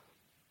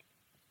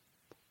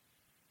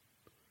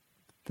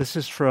 This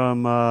is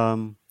from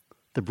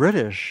the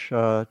British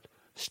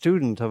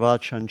student of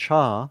Ajahn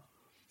Chah,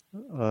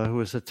 who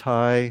was a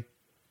Thai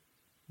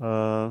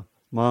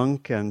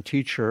monk and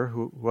teacher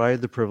who I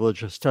had the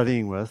privilege of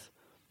studying with.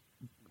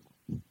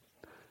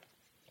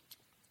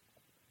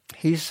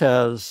 He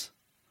says,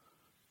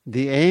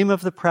 the aim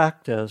of the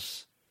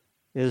practice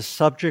is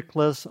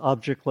subjectless,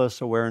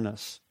 objectless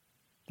awareness.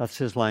 That's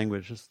his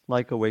language. It's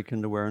like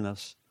awakened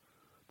awareness.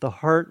 The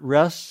heart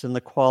rests in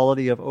the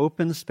quality of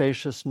open,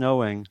 spacious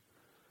knowing,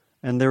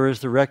 and there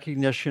is the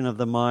recognition of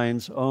the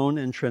mind's own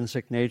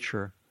intrinsic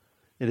nature.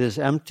 It is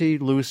empty,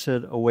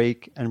 lucid,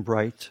 awake, and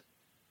bright.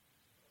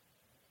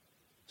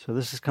 So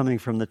this is coming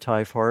from the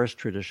Thai forest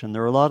tradition.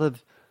 There are a lot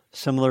of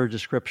similar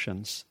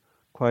descriptions,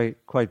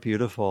 quite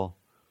beautiful.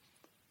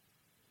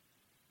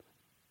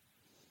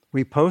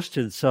 We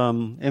posted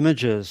some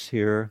images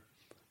here,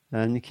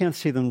 and you can't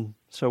see them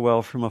so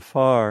well from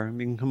afar.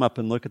 You can come up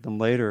and look at them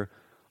later.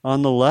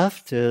 On the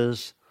left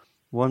is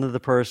one of the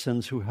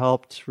persons who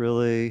helped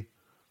really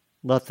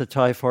let the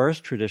Thai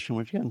forest tradition,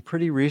 which again,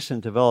 pretty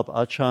recent, develop,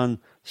 Achan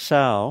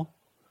Sao,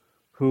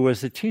 who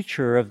was the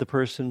teacher of the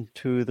person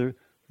to the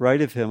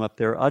right of him up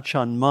there,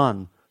 Achan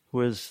Man, who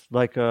was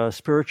like a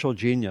spiritual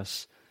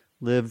genius,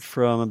 lived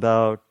from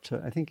about,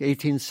 I think,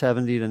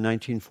 1870 to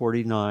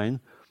 1949,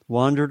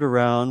 wandered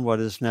around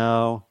what is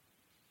now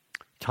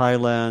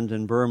Thailand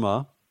and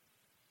Burma,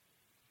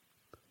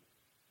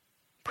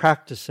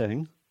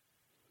 practicing.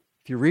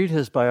 If you read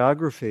his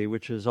biography,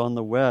 which is on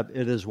the web,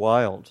 it is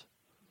wild.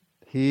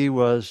 He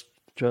was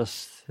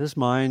just, his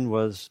mind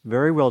was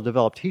very well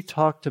developed. He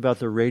talked about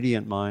the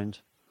radiant mind.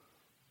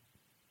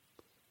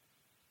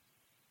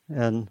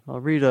 And I'll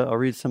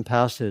read some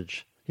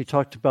passage. He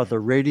talked about the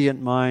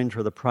radiant mind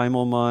or the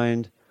primal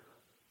mind.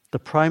 The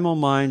primal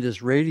mind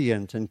is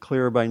radiant and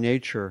clear by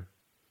nature,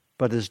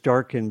 but is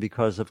darkened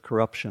because of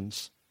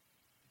corruptions.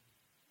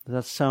 Does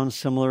that sound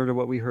similar to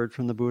what we heard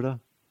from the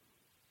Buddha?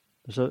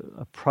 There's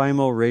a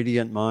primal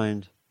radiant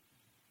mind.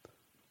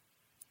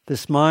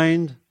 This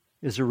mind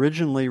is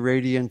originally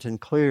radiant and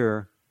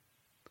clear,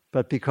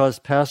 but because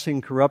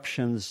passing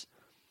corruptions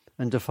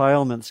and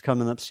defilements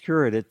come and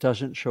obscure it, it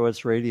doesn't show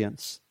its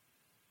radiance.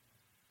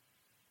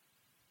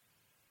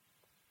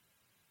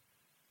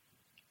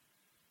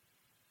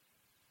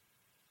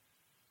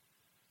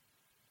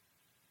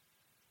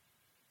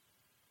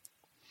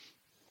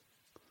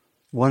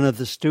 One of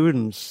the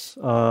students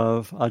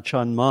of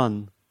Achan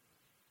Man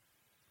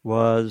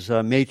was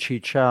Mei Chi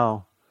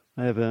Chow.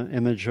 I have an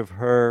image of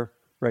her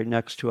right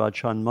next to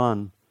Achan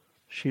Man.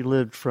 She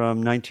lived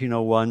from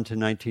 1901 to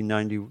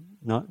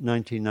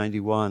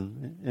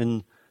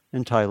 1991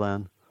 in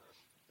Thailand.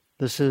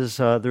 This is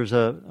there's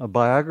a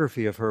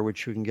biography of her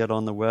which you can get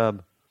on the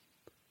web.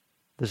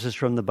 This is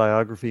from the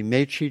biography.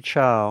 Mei Chi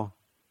Chow.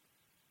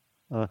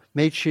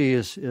 Mei Chi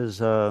is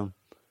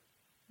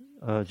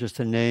just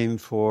a name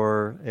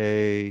for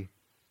a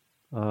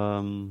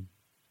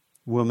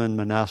woman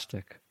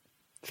monastic,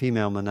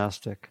 female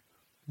monastic.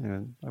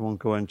 And I won't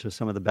go into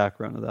some of the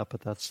background of that,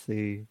 but that's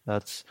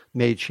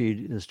Mei Chi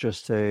is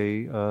just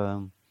a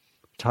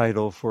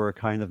title for a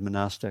kind of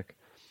monastic.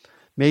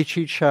 Mei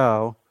Chi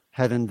Chow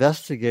had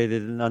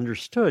investigated and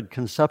understood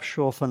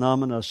conceptual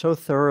phenomena so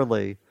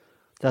thoroughly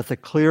that the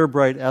clear,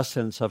 bright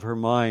essence of her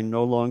mind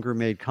no longer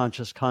made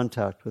conscious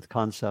contact with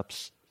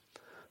concepts.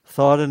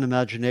 Thought and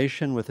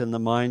imagination within the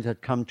mind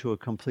had come to a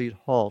complete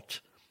halt.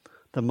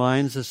 The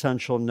mind's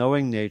essential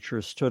knowing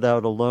nature stood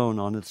out alone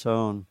on its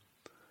own.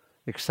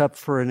 Except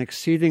for an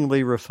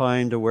exceedingly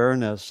refined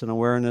awareness, an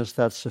awareness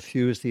that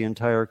suffused the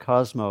entire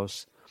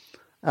cosmos,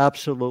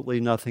 absolutely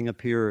nothing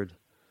appeared.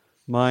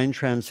 Mind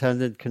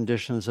transcended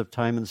conditions of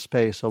time and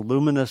space, a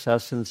luminous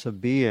essence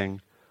of being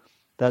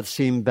that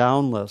seemed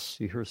boundless.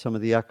 You hear some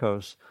of the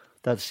echoes.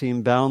 That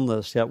seemed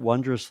boundless, yet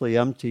wondrously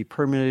empty,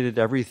 permeated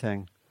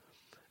everything.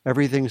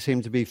 Everything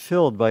seemed to be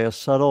filled by a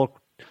subtle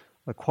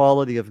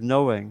quality of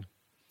knowing,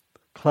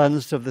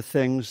 cleansed of the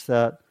things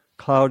that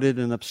clouded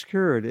and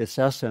obscured its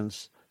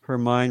essence. Her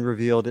mind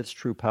revealed its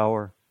true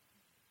power.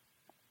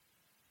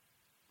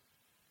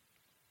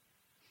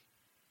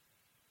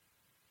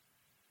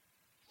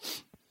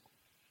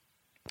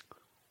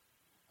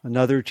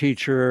 Another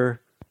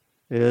teacher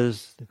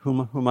is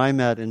whom I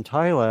met in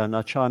Thailand,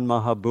 Achan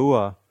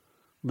Mahabua,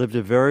 lived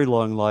a very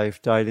long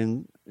life, died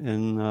in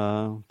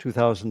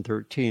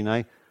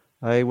 2013.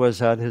 I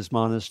was at his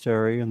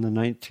monastery in the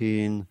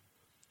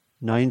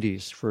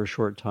 1990s for a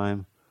short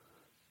time.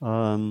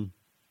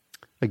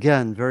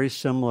 Again, very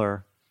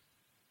similar.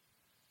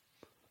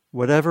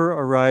 Whatever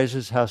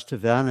arises has to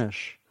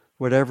vanish.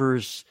 Whatever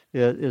is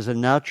a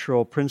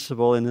natural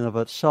principle in and of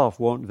itself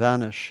won't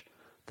vanish.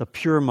 The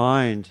pure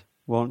mind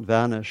won't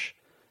vanish.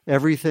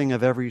 Everything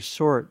of every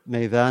sort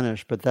may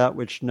vanish, but that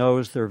which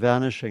knows their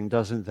vanishing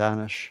doesn't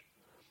vanish.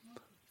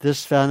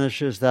 This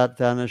vanishes, that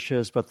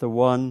vanishes, but the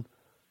one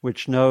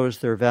which knows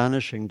their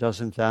vanishing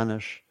doesn't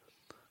vanish.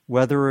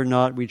 Whether or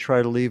not we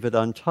try to leave it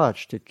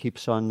untouched, it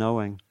keeps on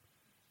knowing.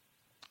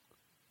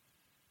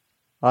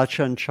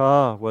 Achan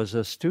Cha was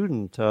a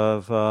student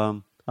of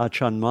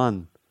Achan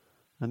Man.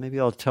 And maybe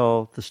I'll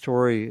tell the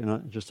story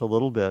in just a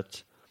little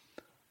bit.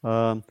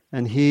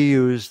 And he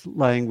used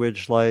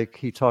language like,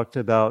 he talked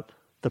about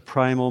the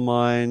primal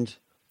mind,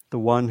 the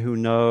one who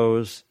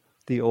knows,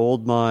 the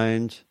old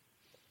mind.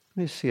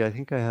 Let me see, I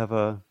think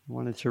I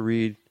wanted to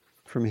read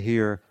from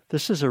here.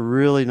 This is a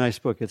really nice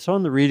book. It's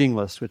on the reading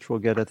list, which we'll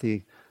get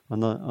on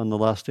the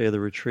last day of the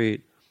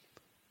retreat.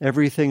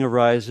 Everything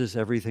arises,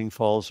 everything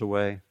falls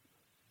away.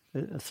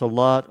 It's a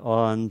lot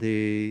on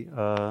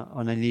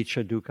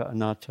anicca, dukkha,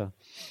 anatta.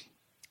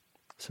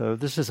 So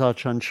this is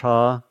Achan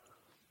Cha.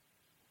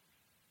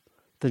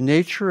 The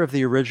nature of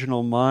the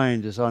original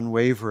mind is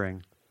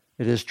unwavering.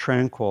 It is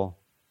tranquil.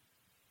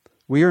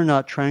 We are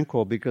not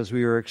tranquil because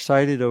we are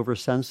excited over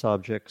sense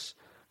objects.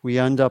 We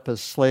end up as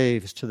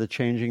slaves to the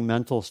changing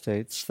mental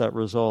states that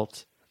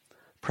result.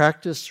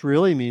 Practice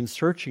really means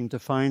searching to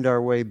find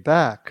our way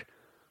back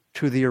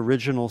to the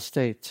original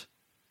state.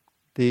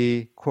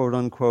 the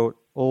quote-unquote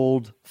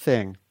old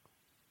thing.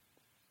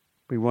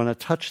 We want to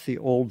touch the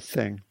old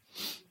thing.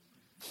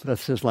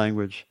 That's his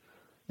language.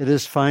 It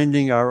is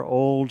finding our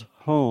old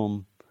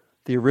home,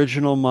 the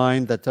original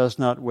mind that does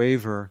not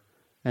waver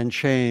and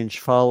change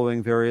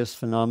following various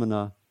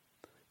phenomena.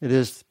 It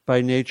is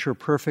by nature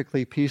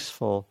perfectly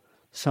peaceful,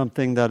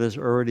 something that is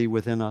already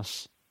within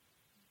us.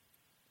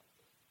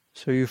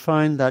 So you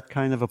find that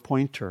kind of a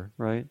pointer,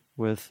 right,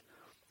 with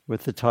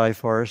the Thai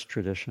forest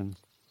tradition.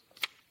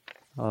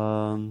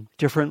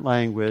 Different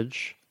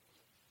language,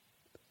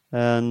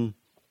 and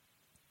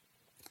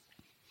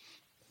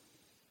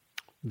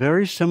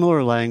very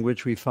similar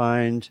language we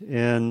find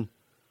in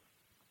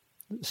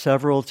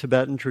several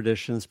Tibetan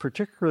traditions,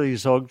 particularly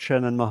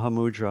Dzogchen and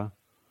Mahamudra.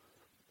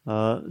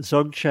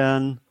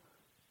 Dzogchen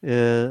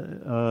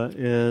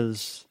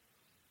is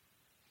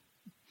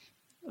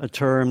a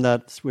term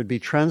that would be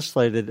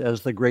translated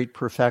as the great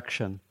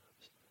perfection.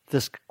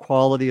 This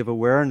quality of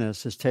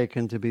awareness is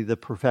taken to be the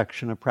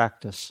perfection of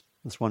practice.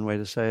 That's one way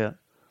to say it.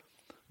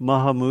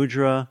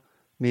 Mahamudra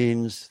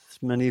means,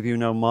 many of you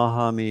know,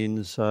 Maha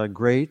means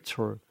great,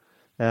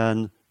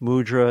 and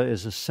mudra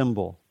is a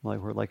symbol,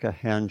 like a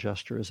hand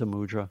gesture is a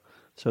mudra.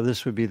 So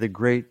this would be the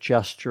great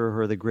gesture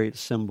or the great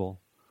symbol.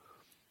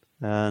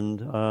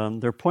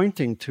 And they're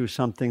pointing to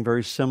something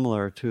very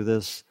similar to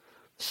this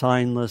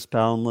signless,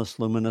 boundless,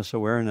 luminous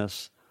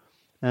awareness.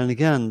 And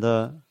again,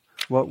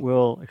 what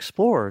we'll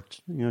explore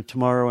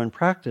tomorrow in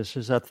practice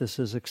is that this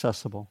is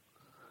accessible.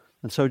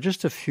 And so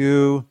just a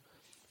few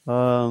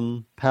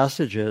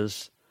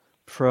passages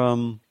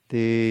from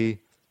the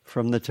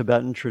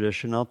Tibetan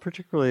tradition. I'll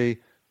particularly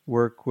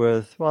work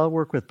with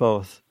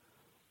both.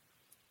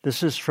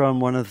 This is from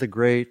one of the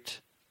great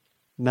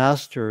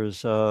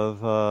masters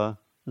of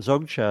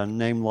Dzogchen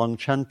named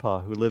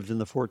Longchenpa, who lived in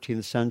the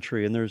 14th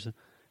century. And there's an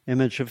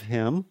image of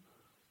him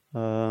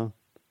on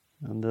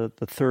the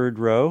third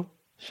row,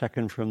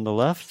 second from the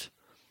left.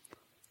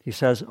 He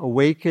says,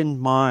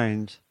 "Awakened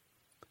mind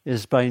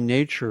is by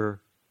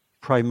nature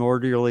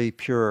primordially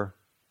pure."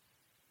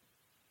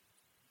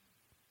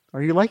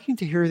 Are you liking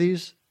to hear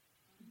these?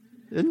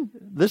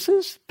 This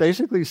is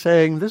basically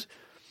saying this.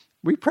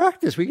 We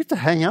practice. We get to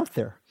hang out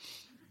there.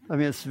 I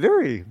mean, it's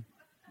very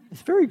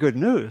good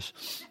news,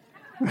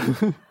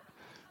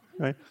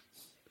 right?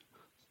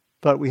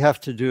 But we have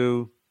to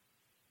do,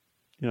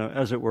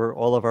 as it were,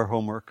 all of our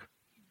homework.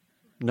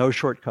 No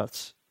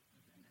shortcuts.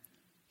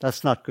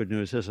 That's not good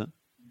news, is it?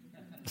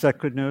 Is that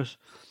good news?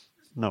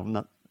 No,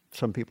 not.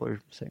 Some people are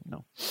saying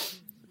no.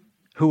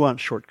 Who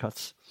wants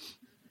shortcuts?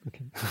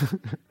 Okay.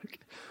 Okay.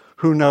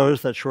 Who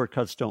knows that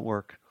shortcuts don't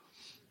work?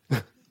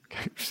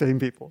 Okay. Same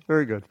people.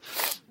 Very good.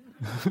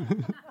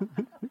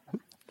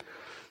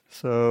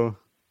 So,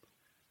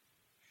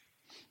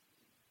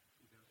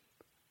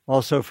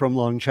 also from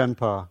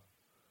Longchenpa,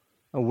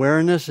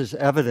 awareness is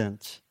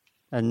evident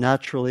and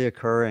naturally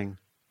occurring.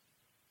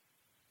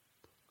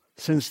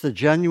 Since the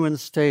genuine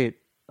state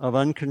of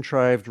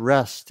uncontrived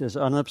rest is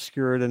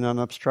unobscured and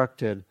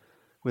unobstructed,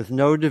 with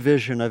no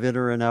division of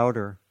inner and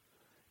outer,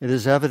 it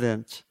is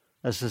evident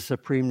as the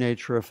supreme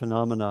nature of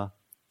phenomena.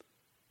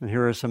 And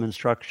here are some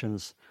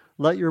instructions.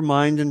 Let your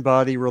mind and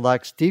body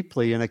relax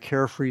deeply in a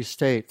carefree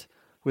state,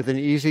 with an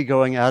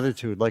easygoing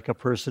attitude, like a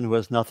person who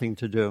has nothing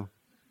to do.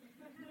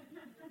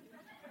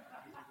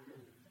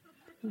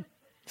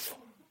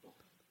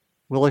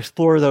 We'll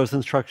explore those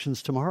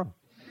instructions tomorrow.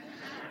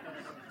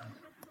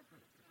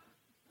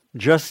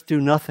 Just do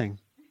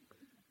nothing.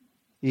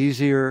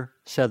 Easier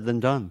said than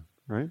done,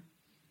 right?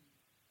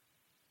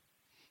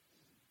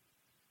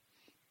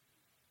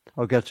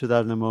 I'll get to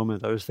that in a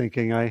moment. I was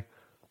thinking I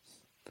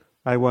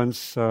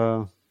once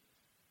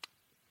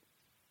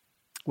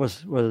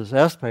was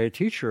asked by a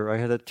teacher. I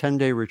had a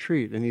 10-day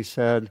retreat, and he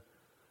said,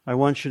 "I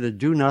want you to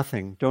do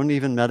nothing. Don't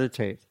even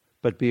meditate,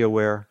 but be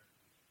aware."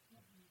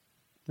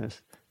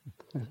 Yes.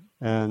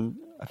 And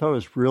I thought it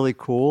was really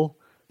cool.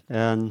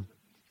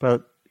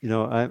 But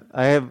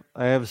I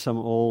have some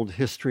old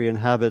history and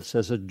habits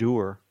as a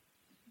doer.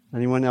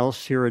 Anyone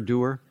else here a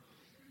doer?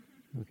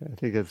 Okay, I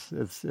think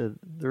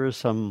there is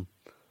some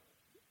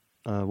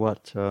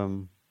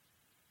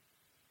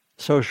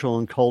social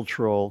and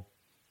cultural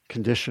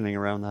conditioning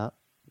around that,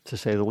 to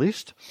say the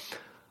least.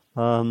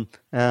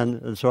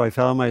 And so I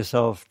found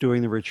myself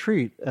doing the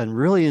retreat and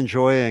really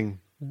enjoying.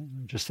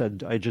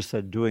 I just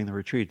said doing the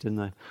retreat,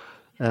 didn't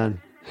I?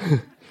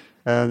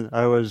 And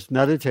I was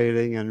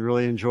meditating and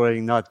really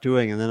enjoying not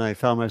doing, and then I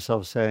found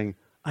myself saying,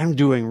 "I'm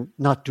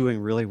not doing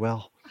really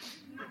well."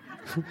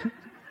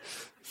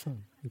 So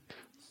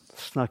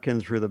snuck in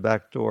through the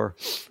back door.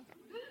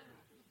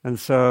 And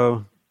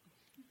so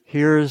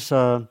here's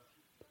another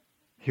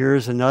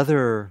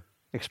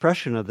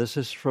expression of this.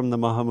 This is from the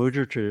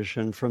Mahamudra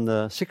tradition from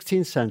the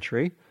 16th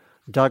century,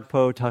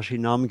 Dagpo Tashi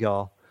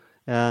Namgyal.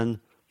 And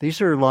these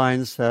are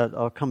lines that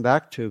I'll come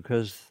back to,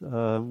 because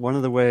one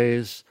of the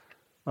ways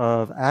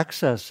of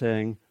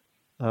accessing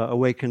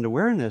awakened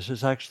awareness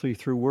is actually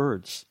through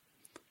words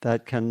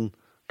that can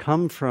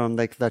come from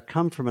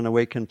an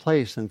awakened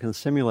place and can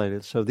simulate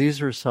it. So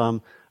these are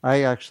some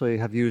I actually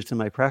have used in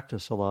my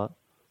practice a lot.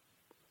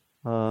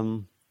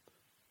 And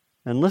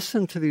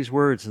listen to these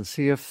words and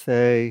see if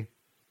they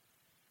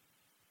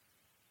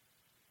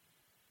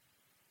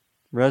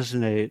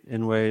resonate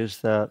in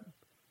ways that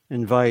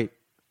invite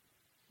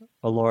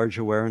a large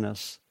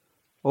awareness.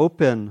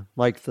 Open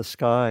like the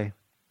sky.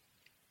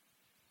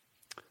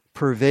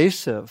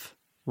 Pervasive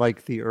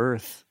like the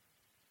earth.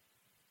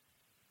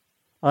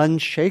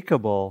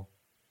 Unshakable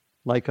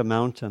like a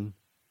mountain.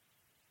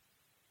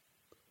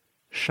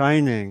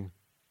 Shining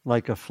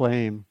like a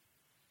flame.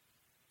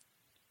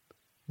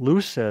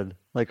 Lucid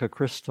like a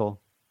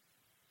crystal.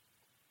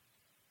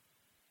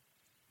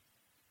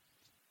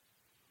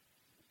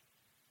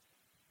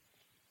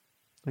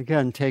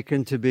 Again,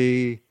 taken to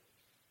be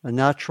a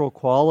natural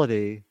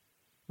quality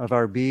of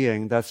our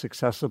being that's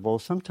accessible.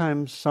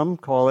 Sometimes some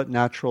call it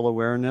natural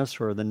awareness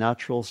or the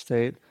natural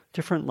state,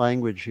 different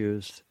language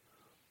used.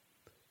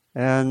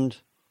 And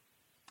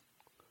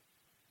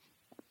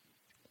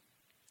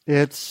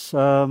it's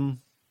kind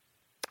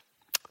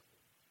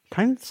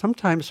of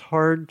sometimes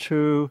hard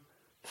to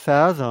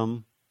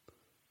fathom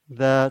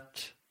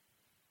that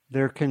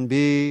there can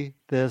be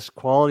this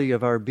quality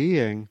of our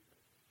being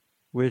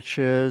which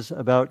is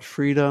about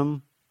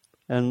freedom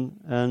and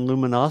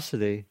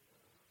luminosity.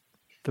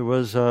 There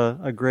was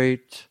a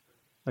great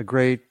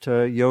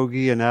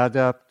yogi and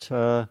adept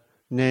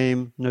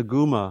named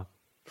Naguma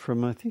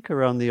from I think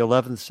around the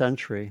 11th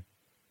century,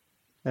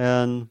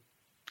 and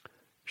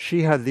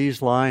she had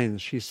these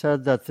lines. She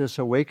said that this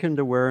awakened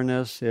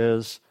awareness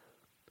is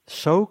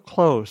so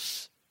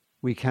close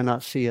we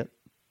cannot see it,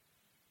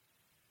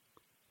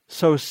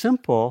 so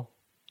simple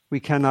we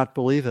cannot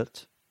believe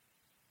it,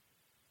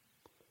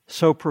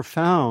 so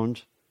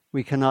profound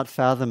we cannot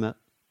fathom it,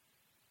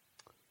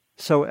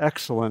 so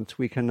excellent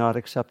we cannot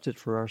accept it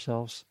for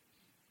ourselves.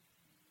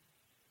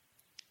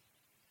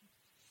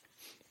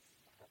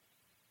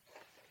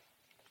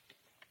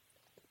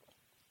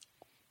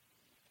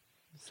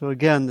 So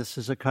again, this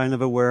is a kind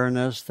of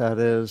awareness that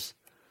is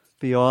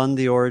beyond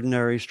the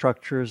ordinary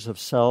structures of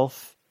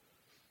self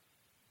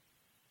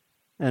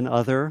and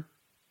other,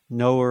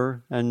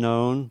 knower and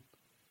known,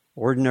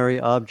 ordinary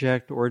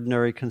object,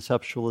 ordinary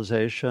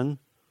conceptualization,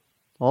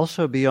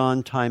 also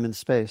beyond time and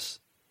space,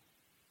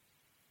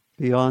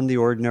 beyond the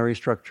ordinary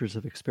structures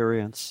of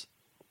experience.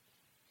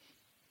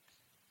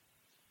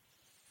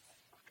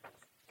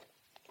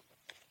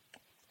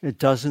 It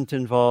doesn't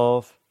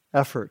involve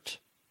effort.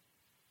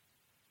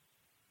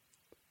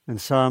 In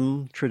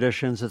some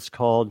traditions, it's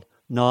called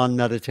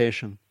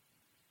non-meditation.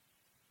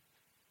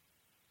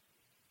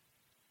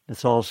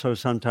 It's also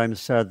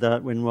sometimes said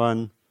that when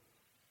one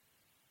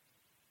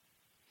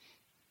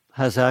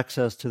has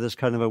access to this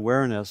kind of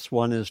awareness,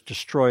 one is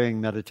destroying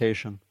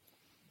meditation.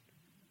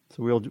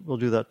 So we'll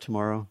do that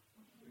tomorrow.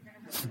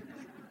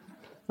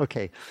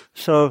 Okay,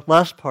 so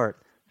last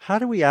part. How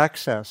do we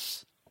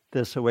access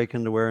this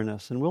awakened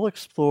awareness? And we'll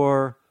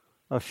explore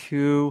a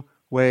few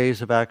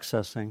ways of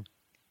accessing.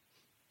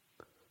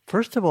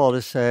 First of all,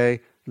 to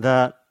say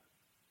that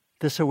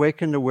this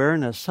awakened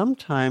awareness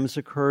sometimes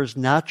occurs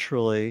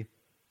naturally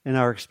in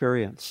our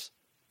experience.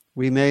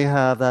 We may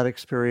have that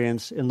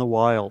experience in the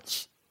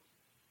wilds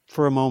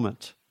for a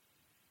moment.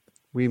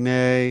 We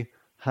may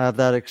have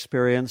that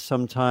experience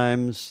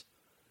sometimes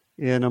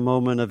in a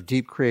moment of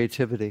deep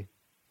creativity.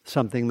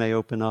 Something may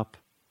open up.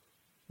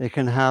 It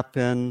can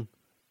happen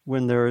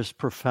when there is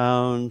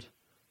profound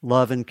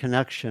love and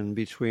connection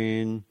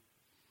between,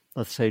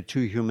 let's say,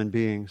 two human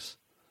beings.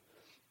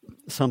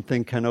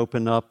 Something can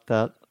open up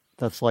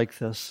that's like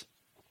this.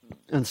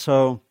 And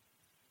so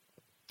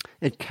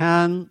it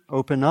can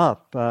open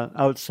up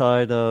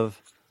outside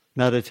of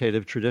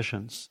meditative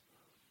traditions.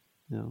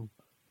 You know,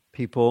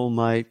 people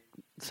might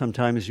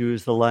sometimes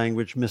use the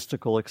language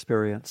mystical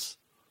experience.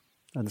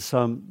 And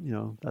some,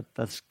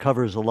 that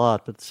covers a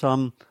lot, but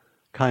some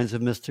kinds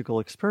of mystical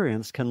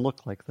experience can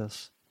look like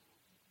this.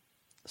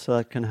 So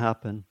that can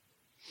happen.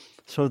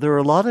 So there are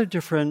a lot of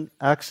different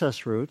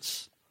access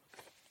routes.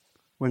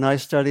 When I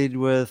studied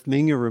with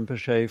Mingyur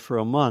Rinpoche for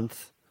a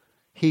month,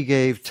 he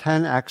gave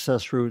 10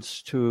 access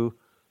routes to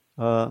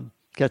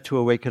get to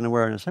awaken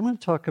awareness. I'm going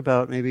to talk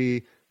about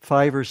maybe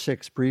 5 or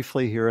 6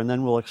 briefly here, and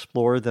then we'll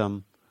explore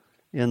them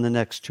in the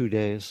next 2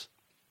 days.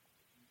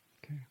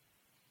 Okay.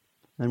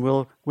 And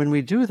when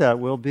we do that,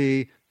 we'll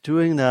be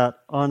doing that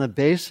on a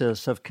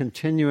basis of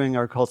continuing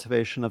our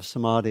cultivation of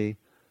samadhi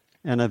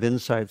and of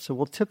insight. So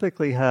we'll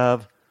typically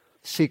have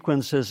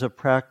sequences of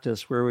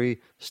practice where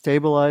we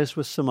stabilize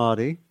with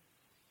samadhi,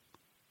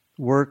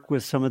 work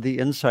with some of the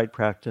insight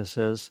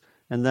practices,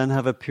 and then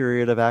have a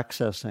period of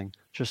accessing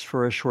just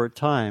for a short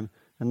time,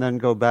 and then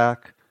go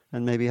back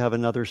and maybe have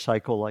another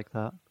cycle like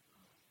that.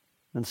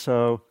 And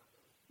so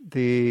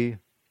in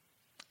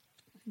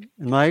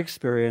my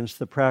experience,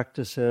 the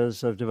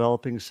practices of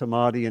developing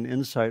samadhi and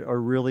insight are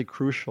really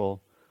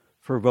crucial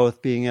for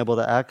both being able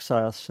to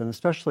access and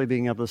especially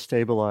being able to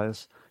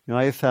stabilize.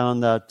 I have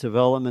found that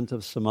development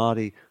of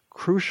samadhi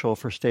crucial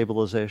for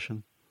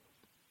stabilization.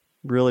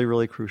 Really,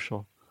 really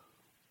crucial.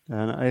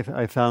 And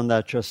I found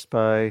that just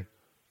by,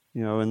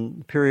 in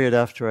the period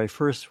after I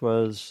first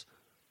was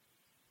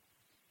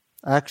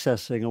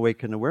accessing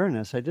awakened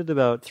awareness, I did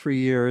about 3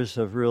 years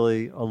of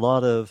really a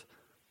lot of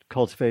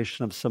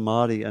cultivation of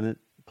samadhi, and it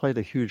played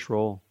a huge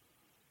role.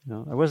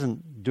 I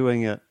wasn't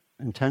doing it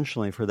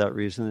intentionally for that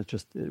reason.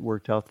 It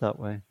worked out that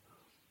way.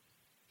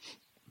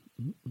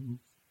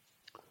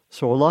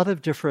 So a lot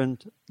of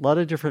different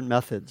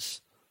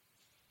methods.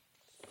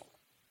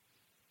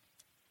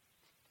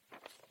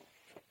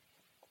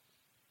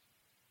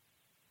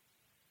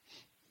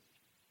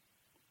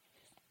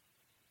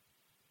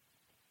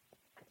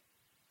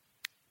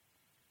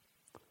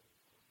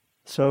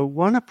 So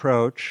one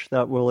approach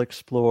that we'll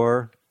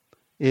explore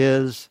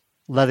is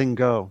letting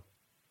go.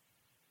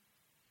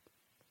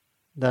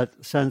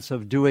 That sense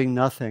of doing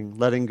nothing,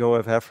 letting go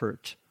of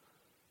effort.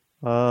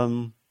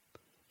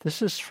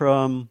 This is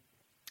from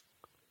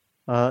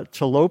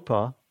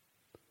Tilopa,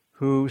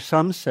 who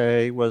some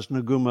say was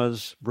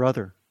Naguma's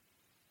brother.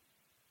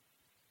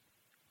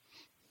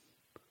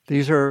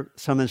 These are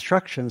some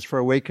instructions for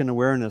awakened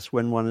awareness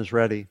when one is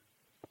ready.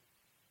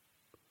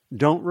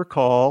 Don't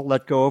recall,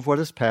 let go of what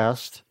is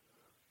past.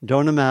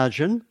 Don't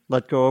imagine,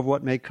 let go of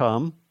what may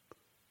come.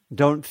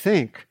 Don't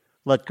think,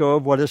 let go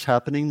of what is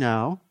happening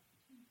now.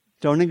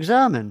 Don't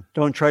examine,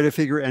 don't try to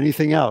figure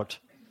anything out.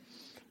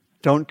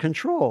 Don't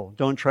control,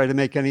 don't try to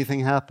make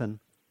anything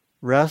happen.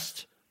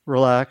 Rest,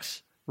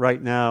 relax,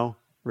 right now,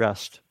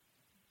 rest.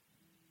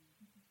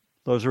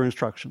 Those are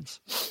instructions.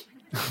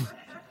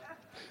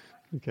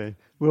 Okay,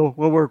 we'll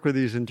work with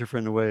these in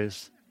different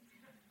ways.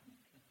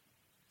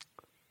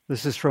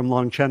 This is from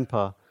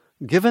Longchenpa.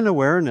 Given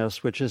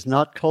awareness which is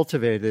not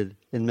cultivated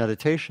in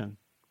meditation,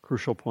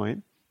 crucial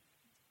point,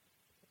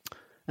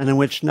 and in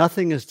which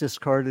nothing is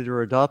discarded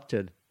or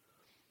adopted,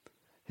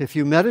 if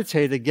you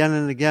meditate again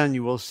and again,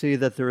 you will see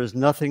that there is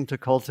nothing to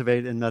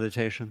cultivate in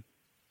meditation.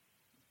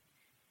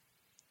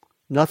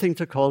 Nothing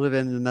to cultivate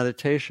in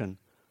meditation.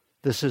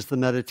 This is the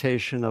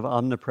meditation of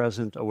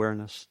omnipresent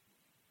awareness.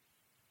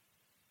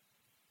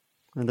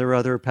 And there are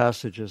other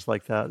passages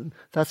like that.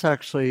 That's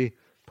actually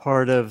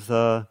part of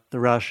the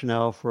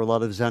rationale for a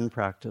lot of Zen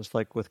practice,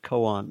 like with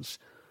koans.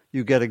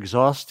 You get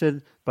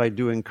exhausted by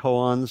doing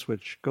koans,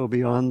 which go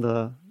beyond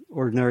the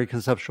ordinary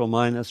conceptual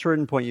mind. At a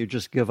certain point, you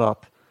just give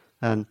up,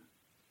 and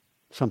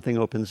something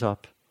opens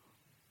up.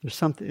 There's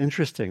something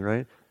interesting,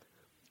 right?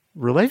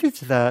 Related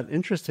to that,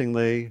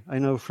 interestingly, I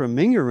know from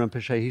Mingyur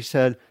Rinpoche, he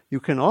said,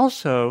 you can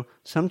also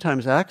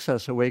sometimes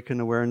access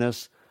awakened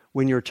awareness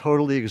when you're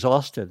totally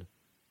exhausted,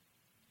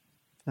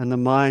 and the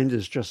mind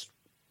is just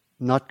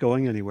not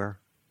going anywhere.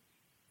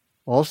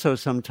 Also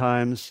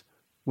sometimes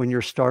when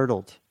you're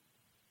startled.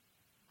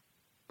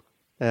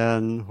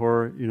 And,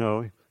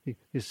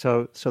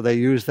 so they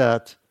use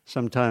that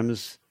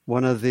sometimes.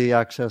 One of the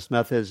access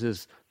methods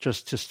is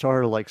just to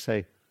startle, like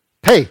say,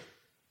 "Pay!"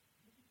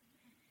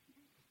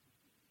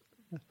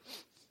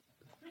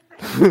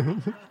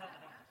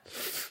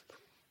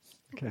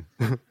 Okay.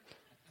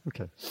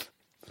 Okay.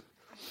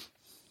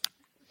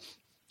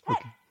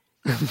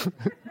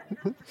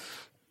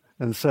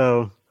 And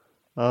so,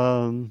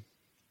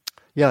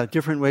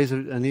 different ways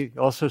of, and he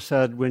also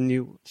said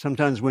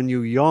sometimes when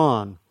you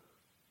yawn,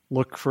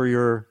 look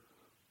for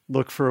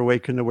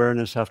awakened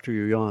awareness after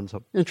you yawn.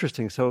 So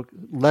interesting. So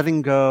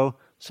letting go,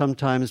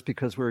 sometimes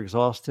because we're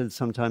exhausted,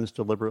 sometimes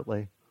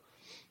deliberately.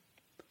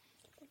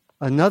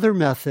 Another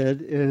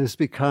method is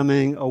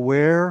becoming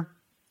aware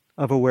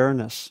of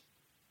awareness.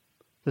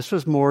 This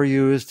was more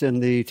used in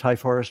the Thai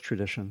forest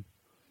tradition.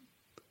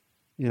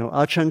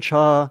 Ajahn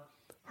Chah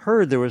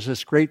heard there was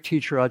this great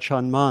teacher,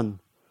 Ajahn Mun,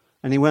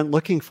 and he went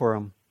looking for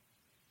him.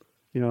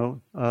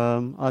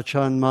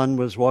 Ajahn Mun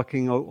was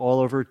walking all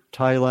over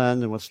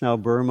Thailand and what's now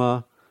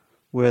Burma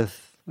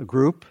with a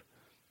group.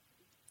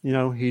 He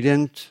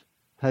didn't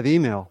have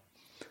email.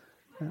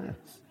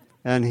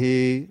 And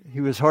he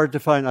was hard to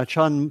find.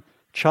 Ajahn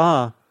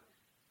Chah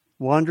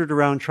wandered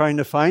around trying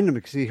to find him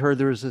because he heard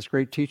there was this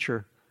great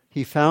teacher.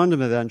 He found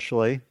him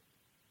eventually.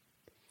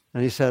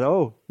 And he said,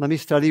 "Oh, let me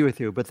study with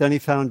you." But then he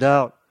found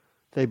out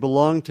they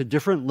belonged to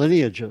different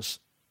lineages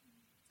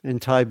in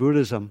Thai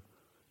Buddhism.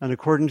 And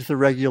according to the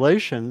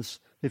regulations,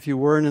 if you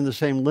weren't in the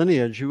same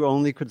lineage, you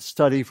only could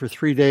study for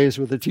 3 days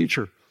with a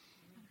teacher.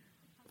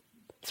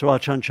 So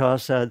Ajahn Chah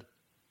said,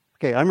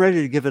 "Okay, I'm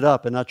ready to give it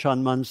up." And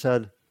Ajahn Mun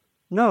said,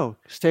 "No,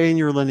 stay in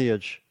your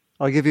lineage.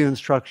 I'll give you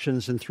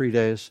instructions in 3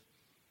 days.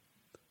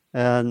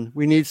 And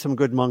we need some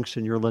good monks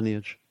in your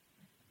lineage."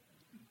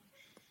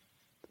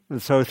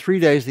 And so 3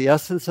 days, the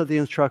essence of the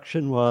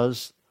instruction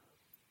was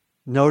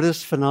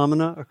notice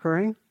phenomena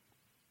occurring,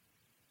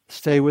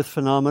 stay with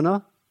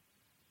phenomena,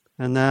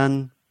 and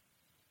then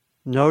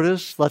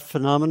notice, let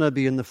phenomena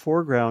be in the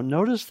foreground.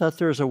 Notice that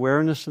there's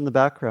awareness in the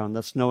background,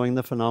 that's knowing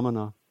the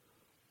phenomena.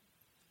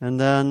 And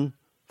then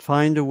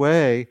find a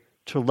way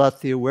to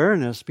let the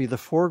awareness be the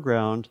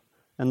foreground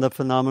and the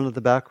phenomena the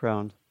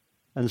background,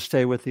 and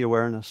stay with the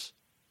awareness.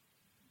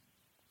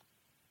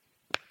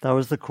 That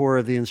was the core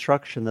of the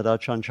instruction that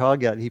Ajahn Chah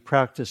got. He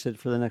practiced it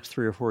for the next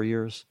 3 or 4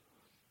 years,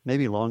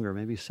 maybe longer,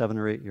 maybe 7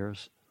 or 8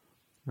 years.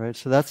 right?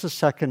 So that's the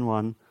second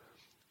one,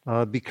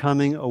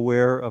 becoming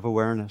aware of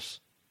awareness.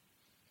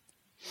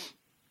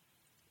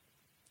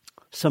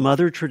 Some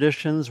other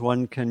traditions,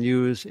 one can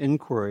use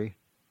inquiry,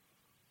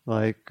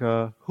 like,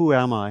 who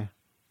am I?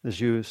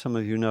 Some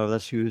of you know,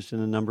 that's used in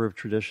a number of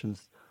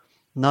traditions.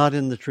 Not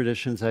in the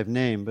traditions I've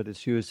named, but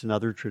it's used in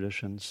other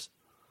traditions,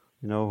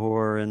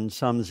 or in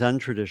some Zen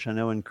tradition. I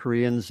know in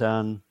Korean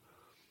Zen,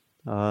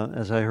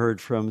 as I heard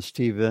from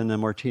Stephen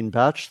and Martine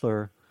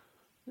Batchelor,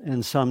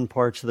 in some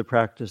parts of the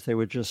practice, they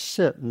would just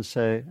sit and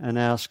say, and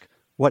ask,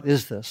 what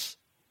is this?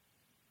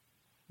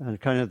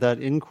 And kind of that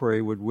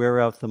inquiry would wear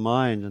out the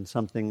mind and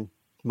something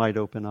might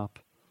open up.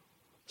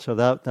 So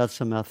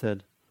that's a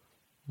method.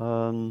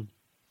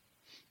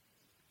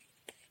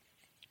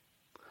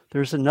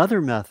 There's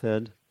another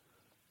method,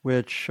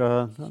 which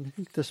I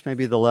think this may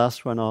be the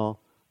last one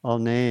I'll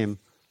name,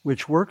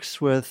 which works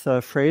with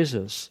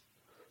phrases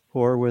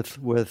or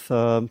with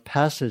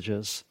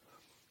passages,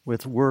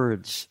 with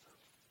words,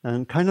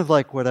 and kind of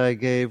like what I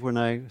gave when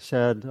I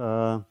said,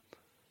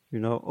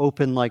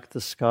 open like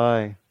the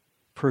sky,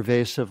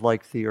 pervasive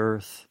like the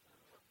earth.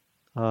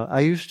 I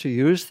used to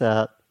use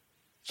that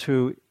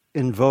to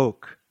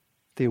invoke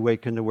the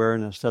awakened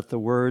awareness, that the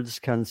words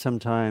can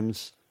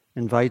sometimes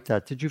invite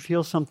that. Did you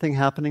feel something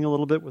happening a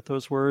little bit with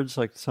those words,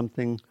 like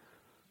something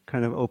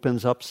kind of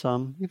opens up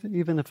some,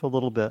 even if a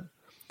little bit?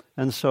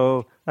 And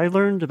so I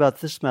learned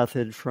about this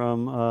method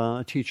from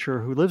a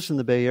teacher who lives in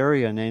the Bay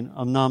Area named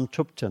Nam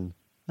Thupten.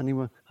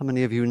 How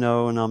many of you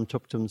know Nam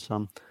Thupten?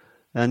 Some.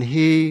 And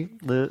he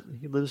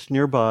lives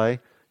nearby.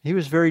 He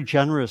was very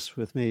generous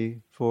with me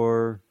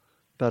for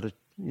about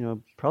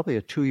probably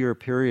a 2-year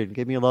period,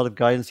 gave me a lot of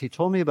guidance. He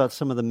told me about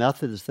some of the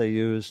methods they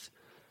used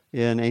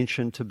in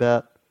ancient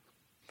Tibet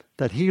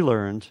that he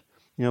learned,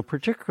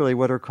 particularly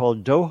what are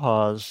called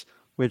dohas,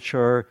 which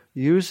are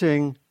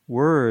using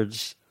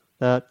words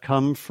that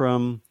come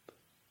from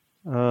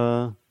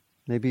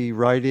maybe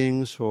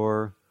writings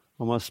or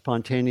almost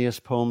spontaneous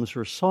poems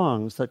or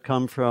songs that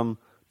come from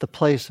the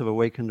place of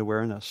awakened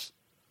awareness,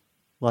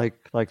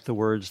 like the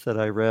words that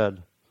I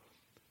read.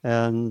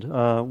 And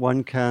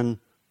one can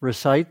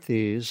recite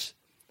these,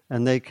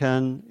 and they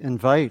can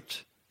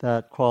invite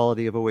that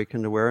quality of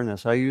awakened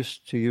awareness. I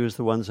used to use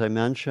the ones I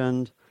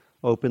mentioned,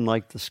 open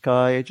like the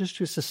sky. I just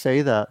used to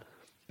say that,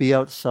 be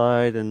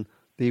outside and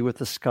be with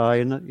the sky.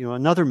 And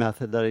another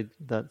method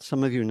that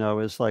some of you know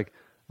is like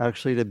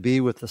actually to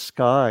be with the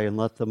sky and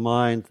let the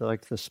mind,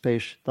 like the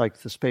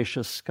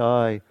spacious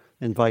sky,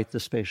 invite the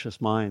spacious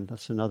mind.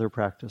 That's another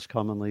practice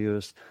commonly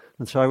used.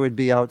 And so I would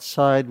be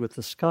outside with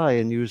the sky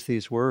and use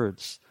these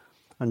words.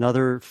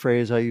 Another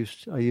phrase I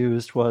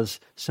used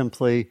was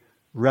simply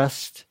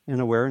rest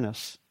in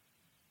awareness.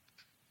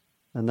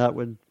 And that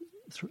would,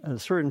 at a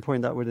certain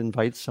point, that would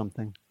invite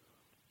something.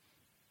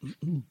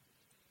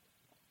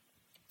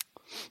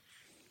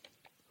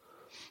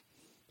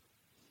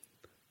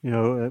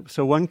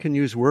 So one can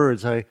use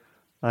words. I've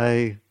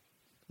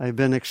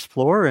been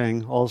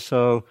exploring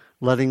also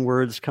letting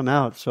words come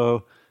out.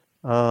 So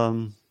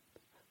Devin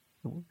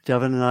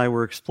and I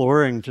were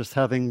exploring just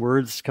having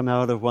words come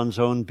out of one's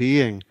own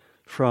being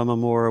from a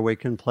more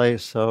awakened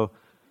place. So,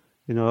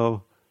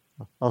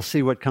 I'll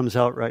see what comes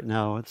out right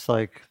now. It's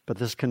like, but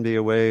this can be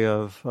a way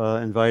of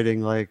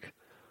inviting, like,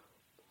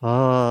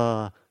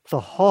 the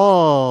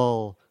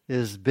hall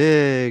is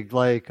big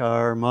like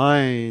our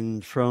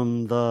mind,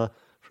 from the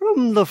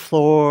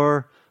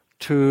floor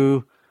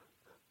to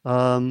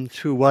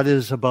what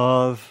is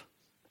above,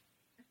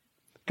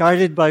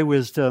 guided by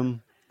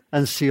wisdom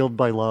and sealed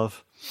by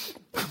love.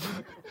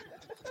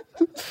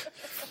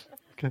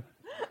 Okay.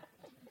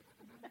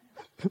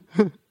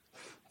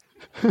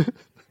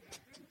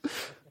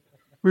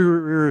 We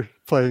were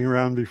playing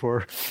around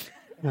before.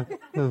 I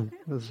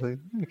was like,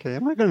 okay,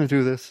 am I going to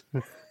do this?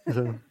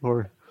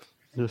 Or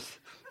just,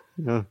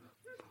 the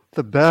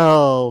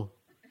bell.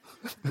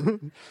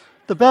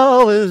 The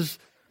bell is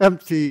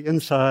empty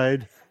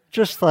inside,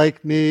 just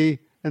like me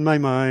and my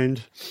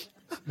mind.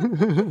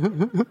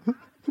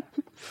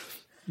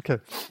 Okay.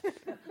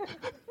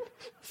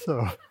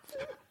 So.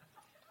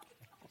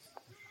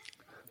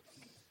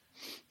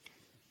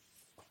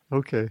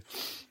 Okay.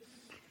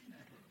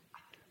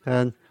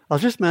 And I'll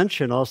just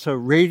mention also,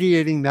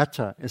 radiating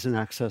metta is an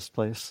access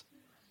place,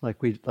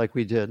 like we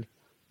did,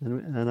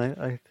 and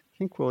I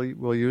think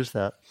we'll use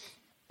that.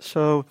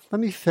 So let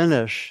me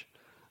finish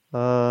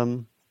by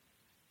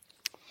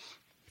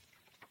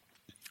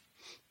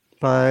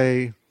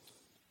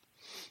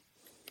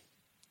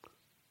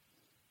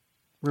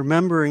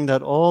remembering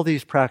that all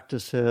these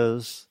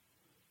practices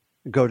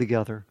go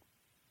together,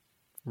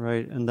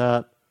 right? And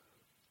that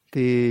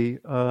the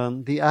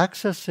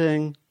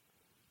accessing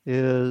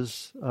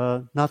is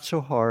not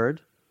so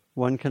hard.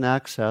 One can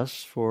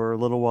access for a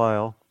little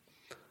while.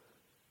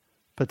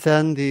 But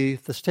then the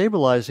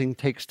stabilizing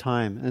takes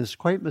time, and it's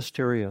quite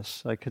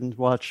mysterious. I can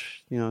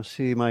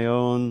see my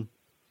own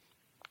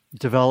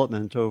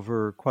development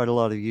over quite a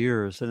lot of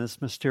years, and it's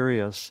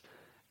mysterious.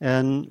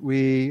 And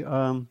we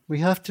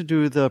have to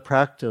do the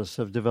practice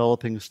of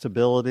developing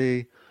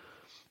stability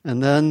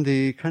And then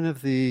the kind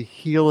of the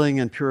healing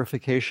and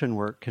purification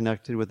work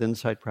connected with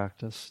insight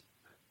practice.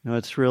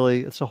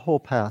 It's a whole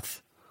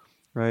path,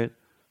 right?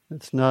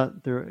 It's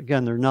not,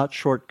 they're not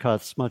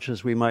shortcuts much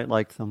as we might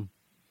like them.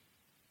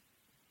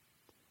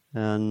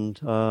 And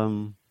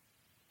so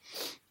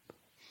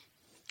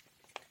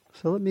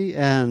let me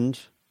end.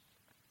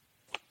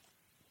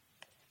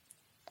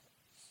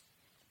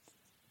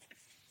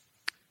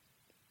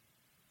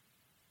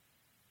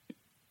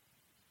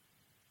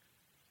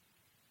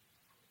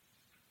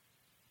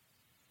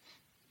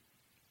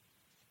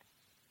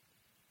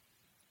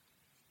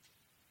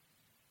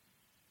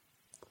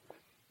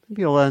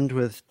 Maybe I'll end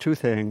with two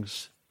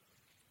things.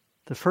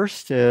 The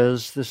first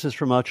is, this is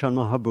from Ajahn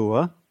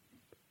Mahabua,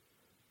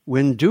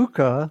 when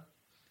dukkha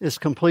is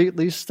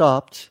completely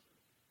stopped,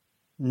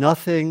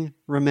 nothing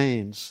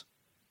remains.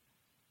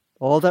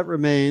 All that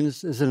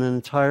remains is an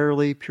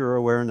entirely pure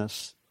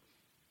awareness.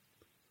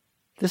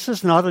 This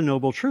is not a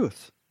noble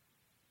truth.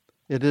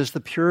 It is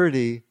the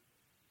purity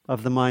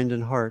of the mind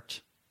and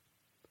heart.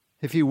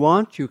 If you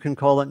want, you can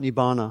call it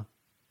nibbana.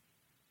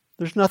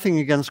 There's nothing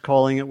against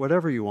calling it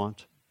whatever you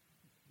want.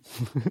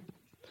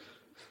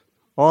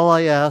 All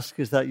I ask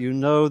is that you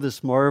know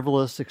this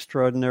marvelous,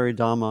 extraordinary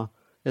Dhamma,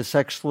 its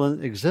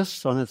excellence,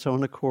 exists on its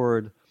own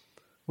accord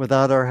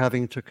without our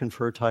having to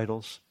confer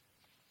titles.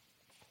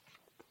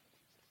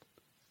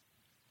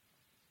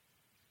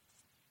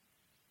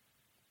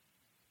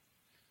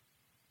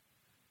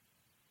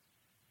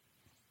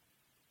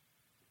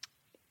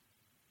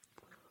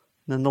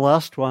 And then the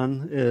last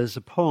one is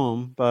a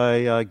poem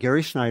by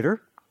Gary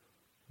Snyder,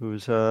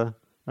 who's a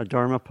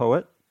Dharma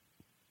poet.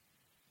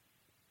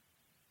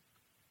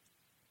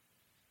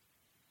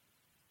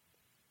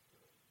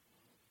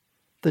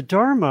 The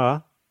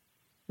Dharma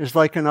is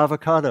like an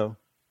avocado.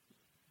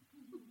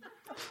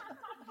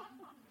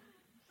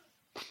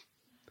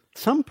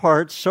 Some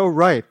parts so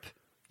ripe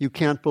you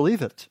can't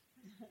believe it,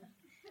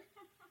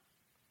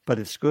 but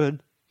it's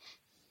good.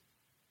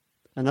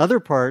 And other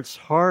parts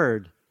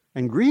hard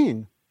and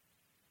green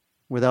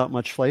without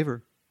much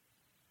flavor,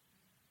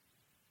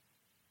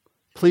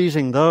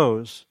 pleasing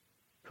those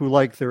who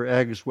like their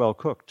eggs well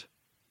cooked.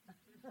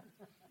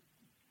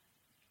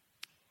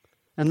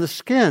 And the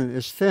skin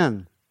is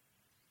thin.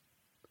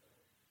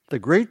 The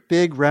great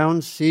big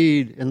round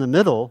seed in the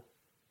middle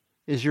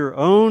is your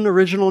own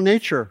original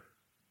nature,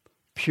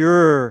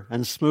 pure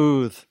and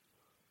smooth.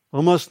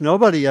 Almost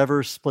nobody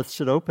ever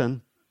splits it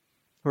open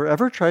or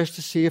ever tries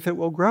to see if it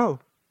will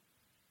grow.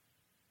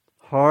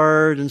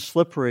 Hard and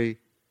slippery,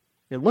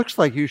 it looks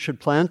like you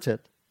should plant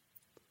it,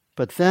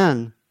 but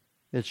then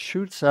it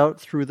shoots out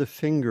through the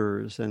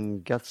fingers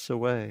and gets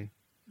away.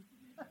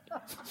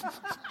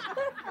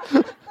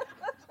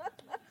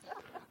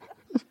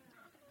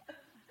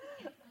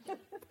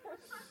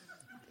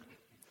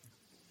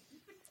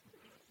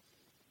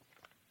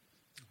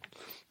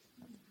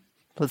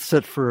 Let's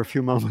sit for a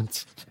few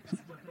moments.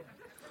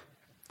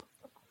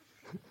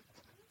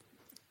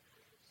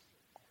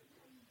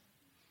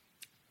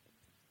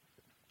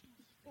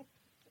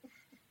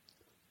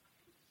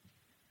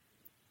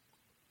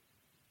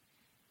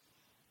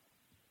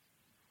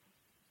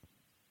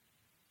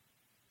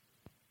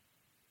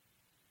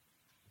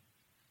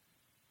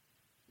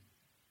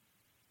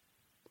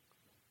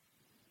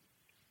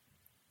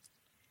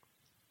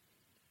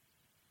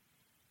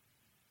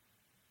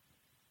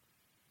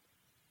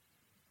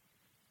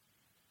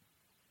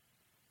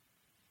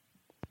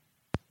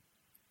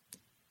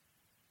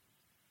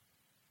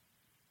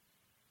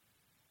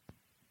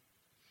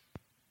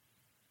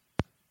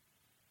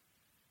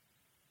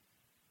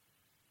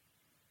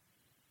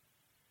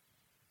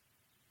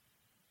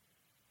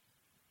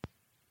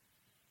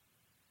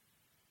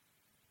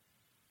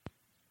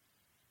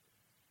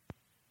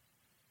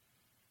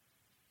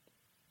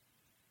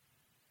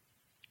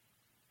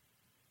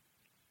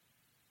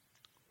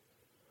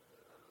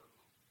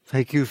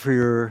 Thank you for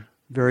your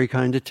very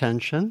kind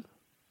attention.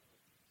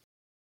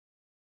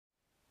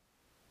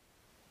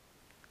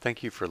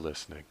 Thank you for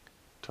listening.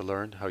 To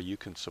learn how you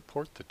can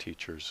support the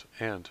teachers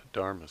and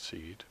Dharma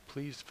Seed,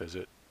 please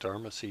visit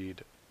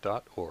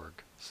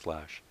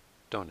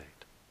dharmaseed.org/donate.